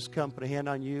here will just come put a hand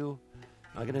on you.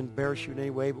 I'm not going to embarrass you in any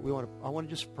way, but I want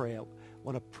to just pray. I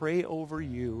want to pray over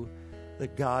you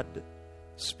that God,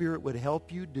 Spirit, would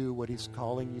help you do what He's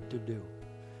calling you to do.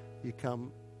 You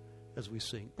come as we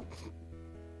sing.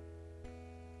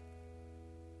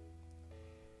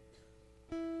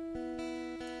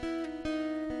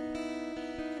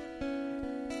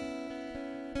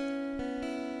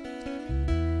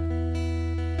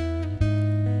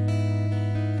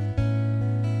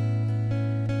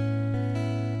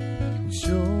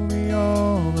 Show